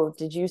like, oh,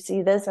 did you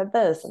see this at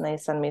this? And they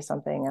send me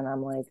something and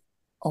I'm like,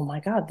 oh my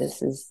God,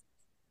 this is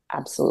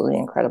absolutely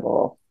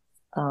incredible.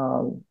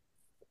 Um,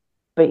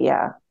 but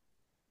yeah,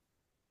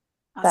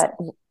 that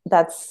Awesome.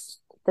 that's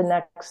the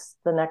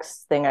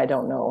next thing I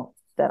don't know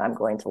that I'm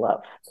going to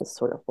love is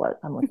sort of what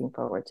I'm looking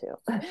forward to.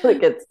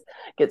 Like it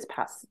gets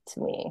passed to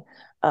me.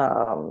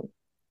 Um,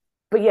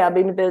 but yeah,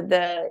 maybe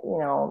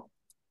the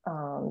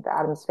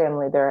Addams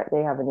Family,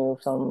 they have a new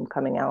film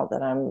coming out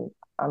that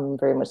I'm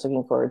very much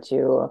looking forward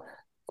to.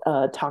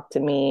 Talk to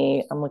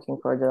Me, I'm looking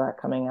forward to that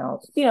coming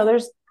out.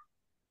 There's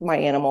My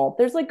Animal.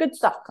 There's like good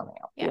stuff coming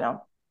out. Yeah.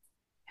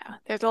 Yeah.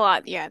 There's a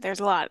lot. Yeah. There's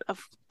a lot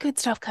of good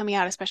stuff coming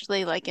out,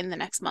 especially like in the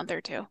next month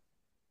or two.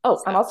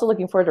 Oh, I'm So, also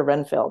looking forward to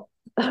Renfield,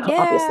 obviously.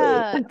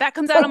 yeah, that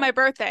comes out on my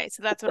birthday.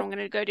 So, that's what I'm going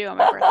to go do on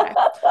my birthday.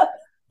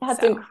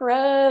 That's So,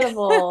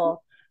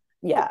 incredible.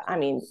 Yeah, I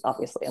mean,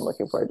 obviously, I'm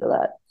looking forward to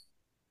that.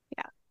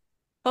 yeah.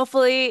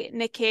 Hopefully,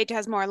 Nick Cage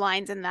has more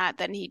lines in that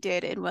than he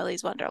did in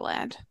Willy's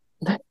Wonderland.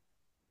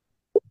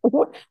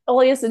 All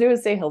he has to do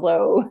is say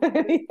hello.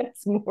 He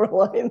has more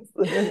lines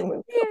than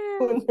in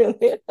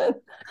Wonderland.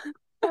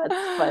 That's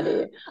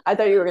funny. I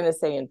thought you were going to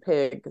say in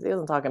Pig because he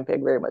doesn't talk in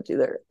Pig very much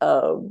either.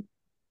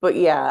 But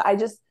yeah, I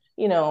just,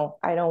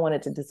 I don't want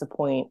it to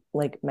disappoint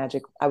like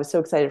Magic. I was so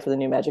excited for the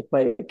new Magic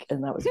Mike,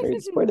 and that was very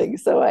disappointing.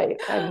 So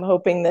I'm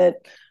hoping that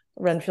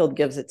Renfield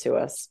gives it to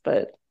us,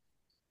 but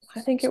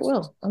I think it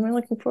will. I'm really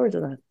looking forward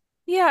to that.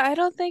 Yeah, I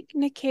don't think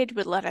Nick Cage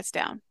would let us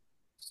down.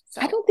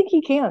 I So don't think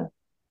he can.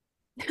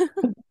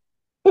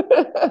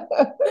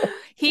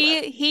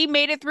 he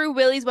made it through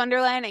Willy's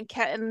Wonderland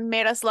and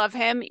made us love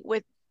him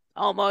with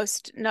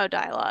almost no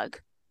dialogue.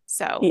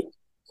 So He,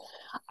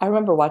 I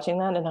remember watching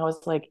that and I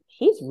was like,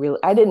 he's really,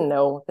 I didn't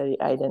know that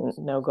I didn't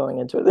know going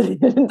into it that he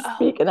didn't oh,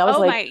 speak. And I was oh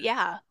my like,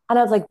 yeah.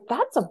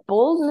 that's a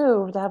bold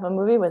move to have a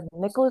movie with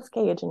Nicolas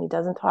Cage and he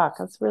doesn't talk.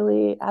 That's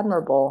really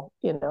admirable.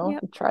 Yep.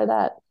 Try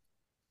that.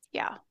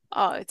 Yeah.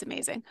 Oh, it's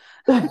amazing.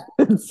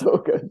 It's so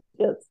good.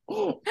 Yes.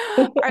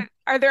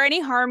 Are there any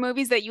horror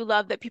movies that you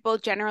love that people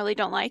generally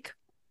don't like?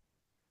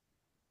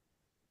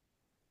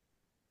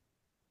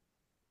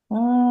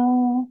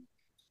 um,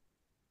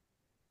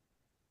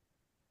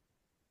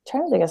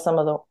 Trying to think of some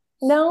of the,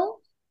 no,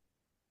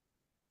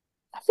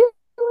 I feel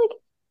like,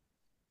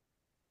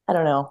 I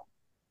don't know.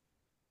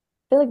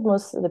 I feel like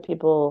most of the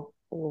people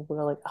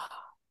were like, oh.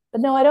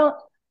 But no, I don't.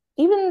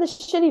 Even the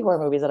shitty horror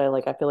movies that I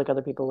like, I feel like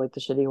other people like the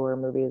shitty horror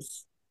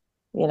movies,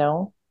 you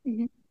know?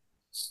 Mhm.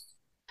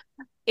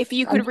 If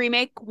you I'm, could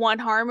remake one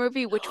horror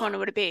movie, which one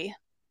would it be?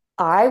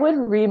 I would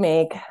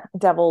remake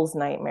Devil's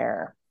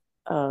Nightmare,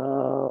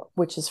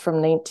 which is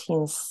from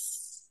 19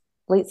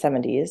 late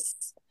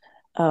 70s.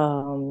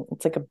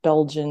 It's like a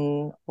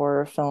Belgian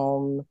horror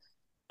film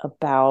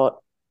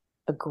about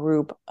a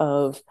group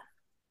of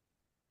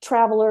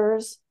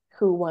travelers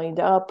who wind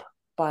up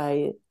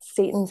by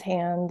Satan's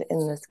hand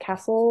in this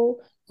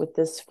castle with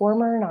this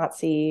former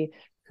Nazi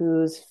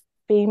whose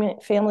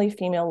family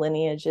female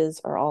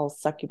lineages are all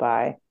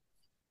succubi,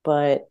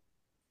 but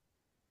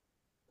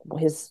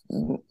his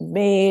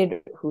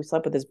maid who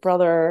slept with his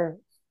brother.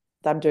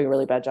 I'm doing a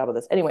really bad job of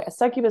this. Anyway, a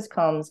succubus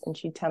comes and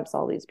she tempts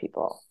all these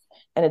people,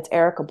 and it's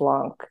Erica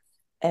Blanc,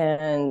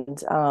 and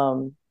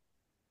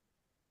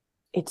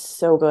it's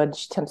so good.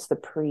 She tempts the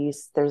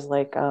priest. There's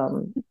like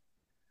one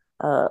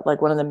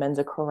of the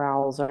Mensa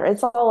chorales, or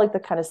it's all like the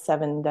kind of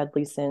seven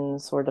deadly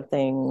sins sort of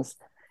things.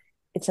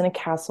 It's in a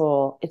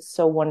castle. It's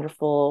so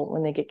wonderful.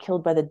 When they get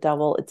killed by the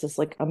devil, it's this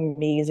like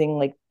amazing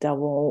like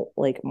devil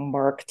like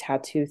mark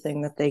tattoo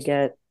thing that they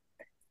get.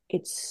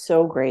 It's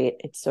so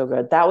great. It's so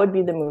good. That would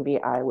be the movie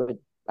I would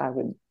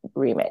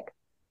remake.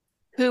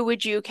 Who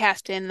would you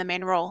cast in the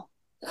main role?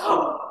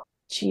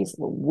 Jeez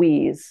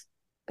Louise.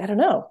 I don't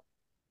know.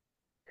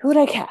 Who would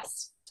I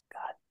cast?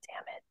 God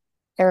damn it.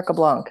 Erica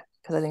Blanc,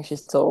 because I think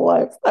she's still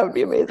alive. That would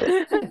be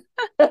amazing.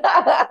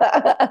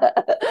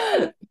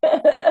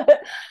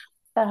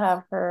 To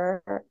have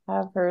her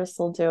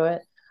still do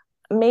it.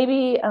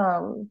 Maybe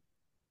was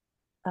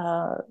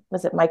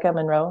it Micah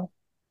Monroe?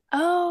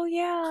 Oh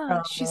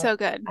yeah, she's Uh, so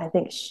good. I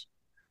think she,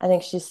 I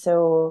think she's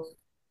so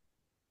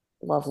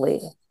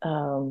lovely.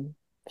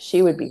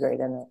 She would be great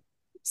in it.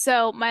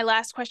 So my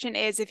last question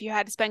is, if you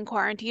had to spend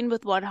quarantine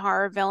with one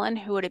horror villain,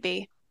 who would it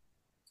be?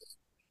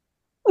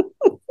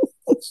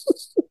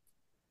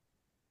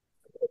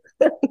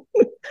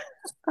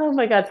 Oh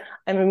my God.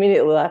 I'm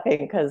immediately laughing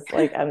because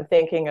like I'm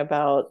thinking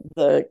about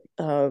the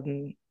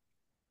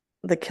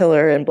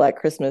killer in Black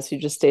Christmas who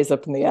just stays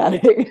up in the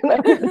attic and I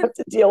would have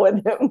to deal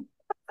with him.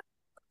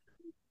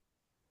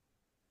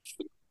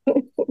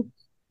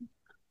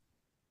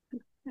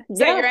 Is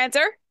that Yeah, your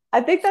answer?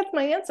 I think that's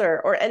my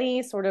answer. Or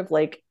any sort of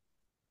like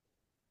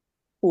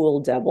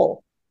cool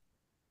devil.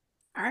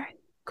 All right,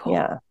 cool.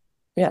 Yeah.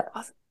 Yeah.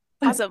 Awesome.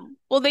 Awesome.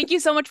 Well, thank you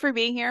so much for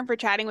being here and for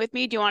chatting with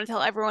me. Do you want to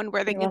tell everyone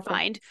where they You're can welcome.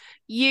 find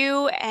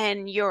you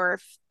and your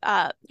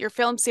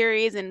film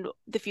series and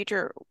the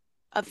future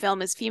of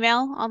film is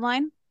female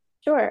online?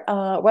 Sure.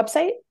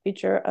 Website,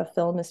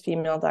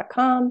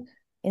 futureoffilmisfemale.com.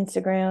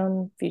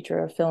 Instagram, future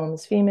of film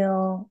is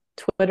female.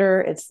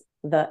 Twitter, it's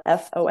the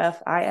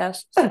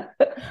FOFIS.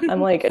 I'm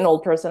like an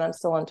old person. I'm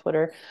still on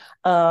Twitter.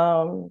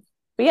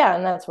 But yeah,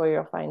 and that's where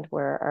you'll find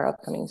where our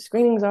upcoming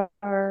screenings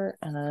are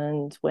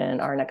and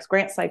when our next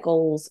grant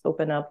cycles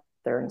open up.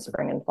 They're in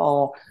spring and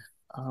fall.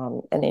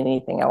 And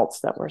anything else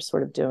that we're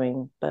sort of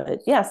doing. But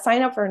yeah,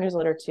 sign up for our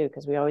newsletter too,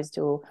 because we always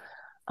do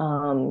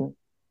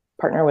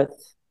partner with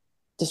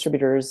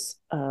distributors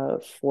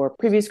for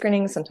preview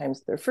screenings.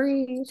 Sometimes they're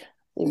free.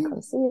 You can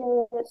come see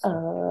it.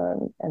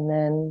 And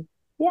then,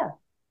 yeah.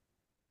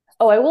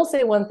 Oh, I will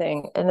say one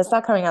thing, and it's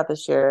not coming out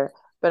this year,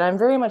 but I'm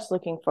very much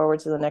looking forward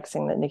to the next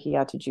thing that Nikki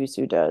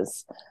Yatujusu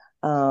does.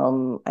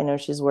 I know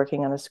she's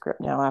working on a script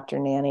now after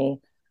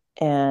Nanny,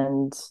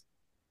 and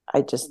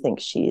I just think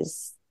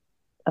she's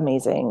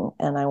amazing,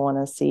 and I want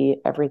to see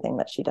everything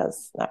that she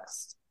does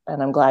next.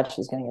 And I'm glad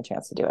she's getting a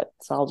chance to do it.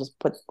 So I'll just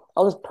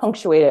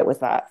punctuate it with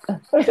that.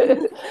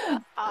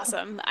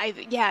 Awesome.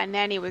 Yeah,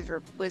 Nanny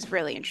was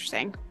really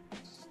interesting.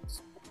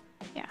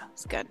 Yeah,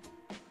 it's good.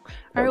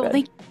 All So right, well,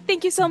 good.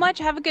 thank you so much.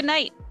 Have a good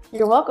night.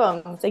 You're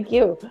welcome. Thank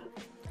you.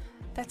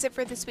 That's it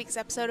for this week's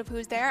episode of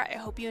Who's There. I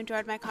hope you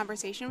enjoyed my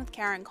conversation with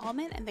Caryn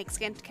Coleman, and thanks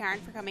again to Caryn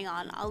for coming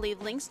on. I'll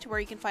leave links to where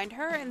you can find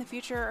her and the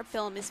future of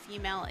film is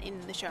female in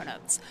the show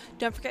notes.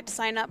 Don't forget to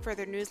sign up for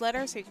their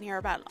newsletter so you can hear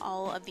about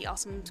all of the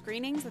awesome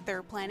screenings that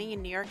they're planning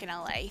in New York and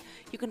LA.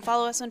 You can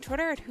follow us on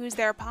Twitter at Who's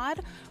There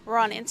Pod. We're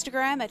on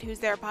Instagram at Who's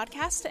There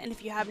Podcast, and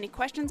if you have any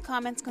questions,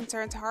 comments,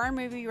 concerns, horror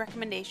movie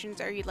recommendations,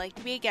 or you'd like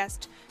to be a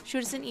guest,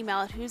 shoot us an email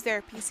at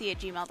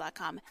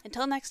who'stherepc@gmail.com.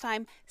 Until next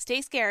time,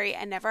 stay scary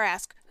and never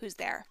ask who's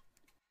there.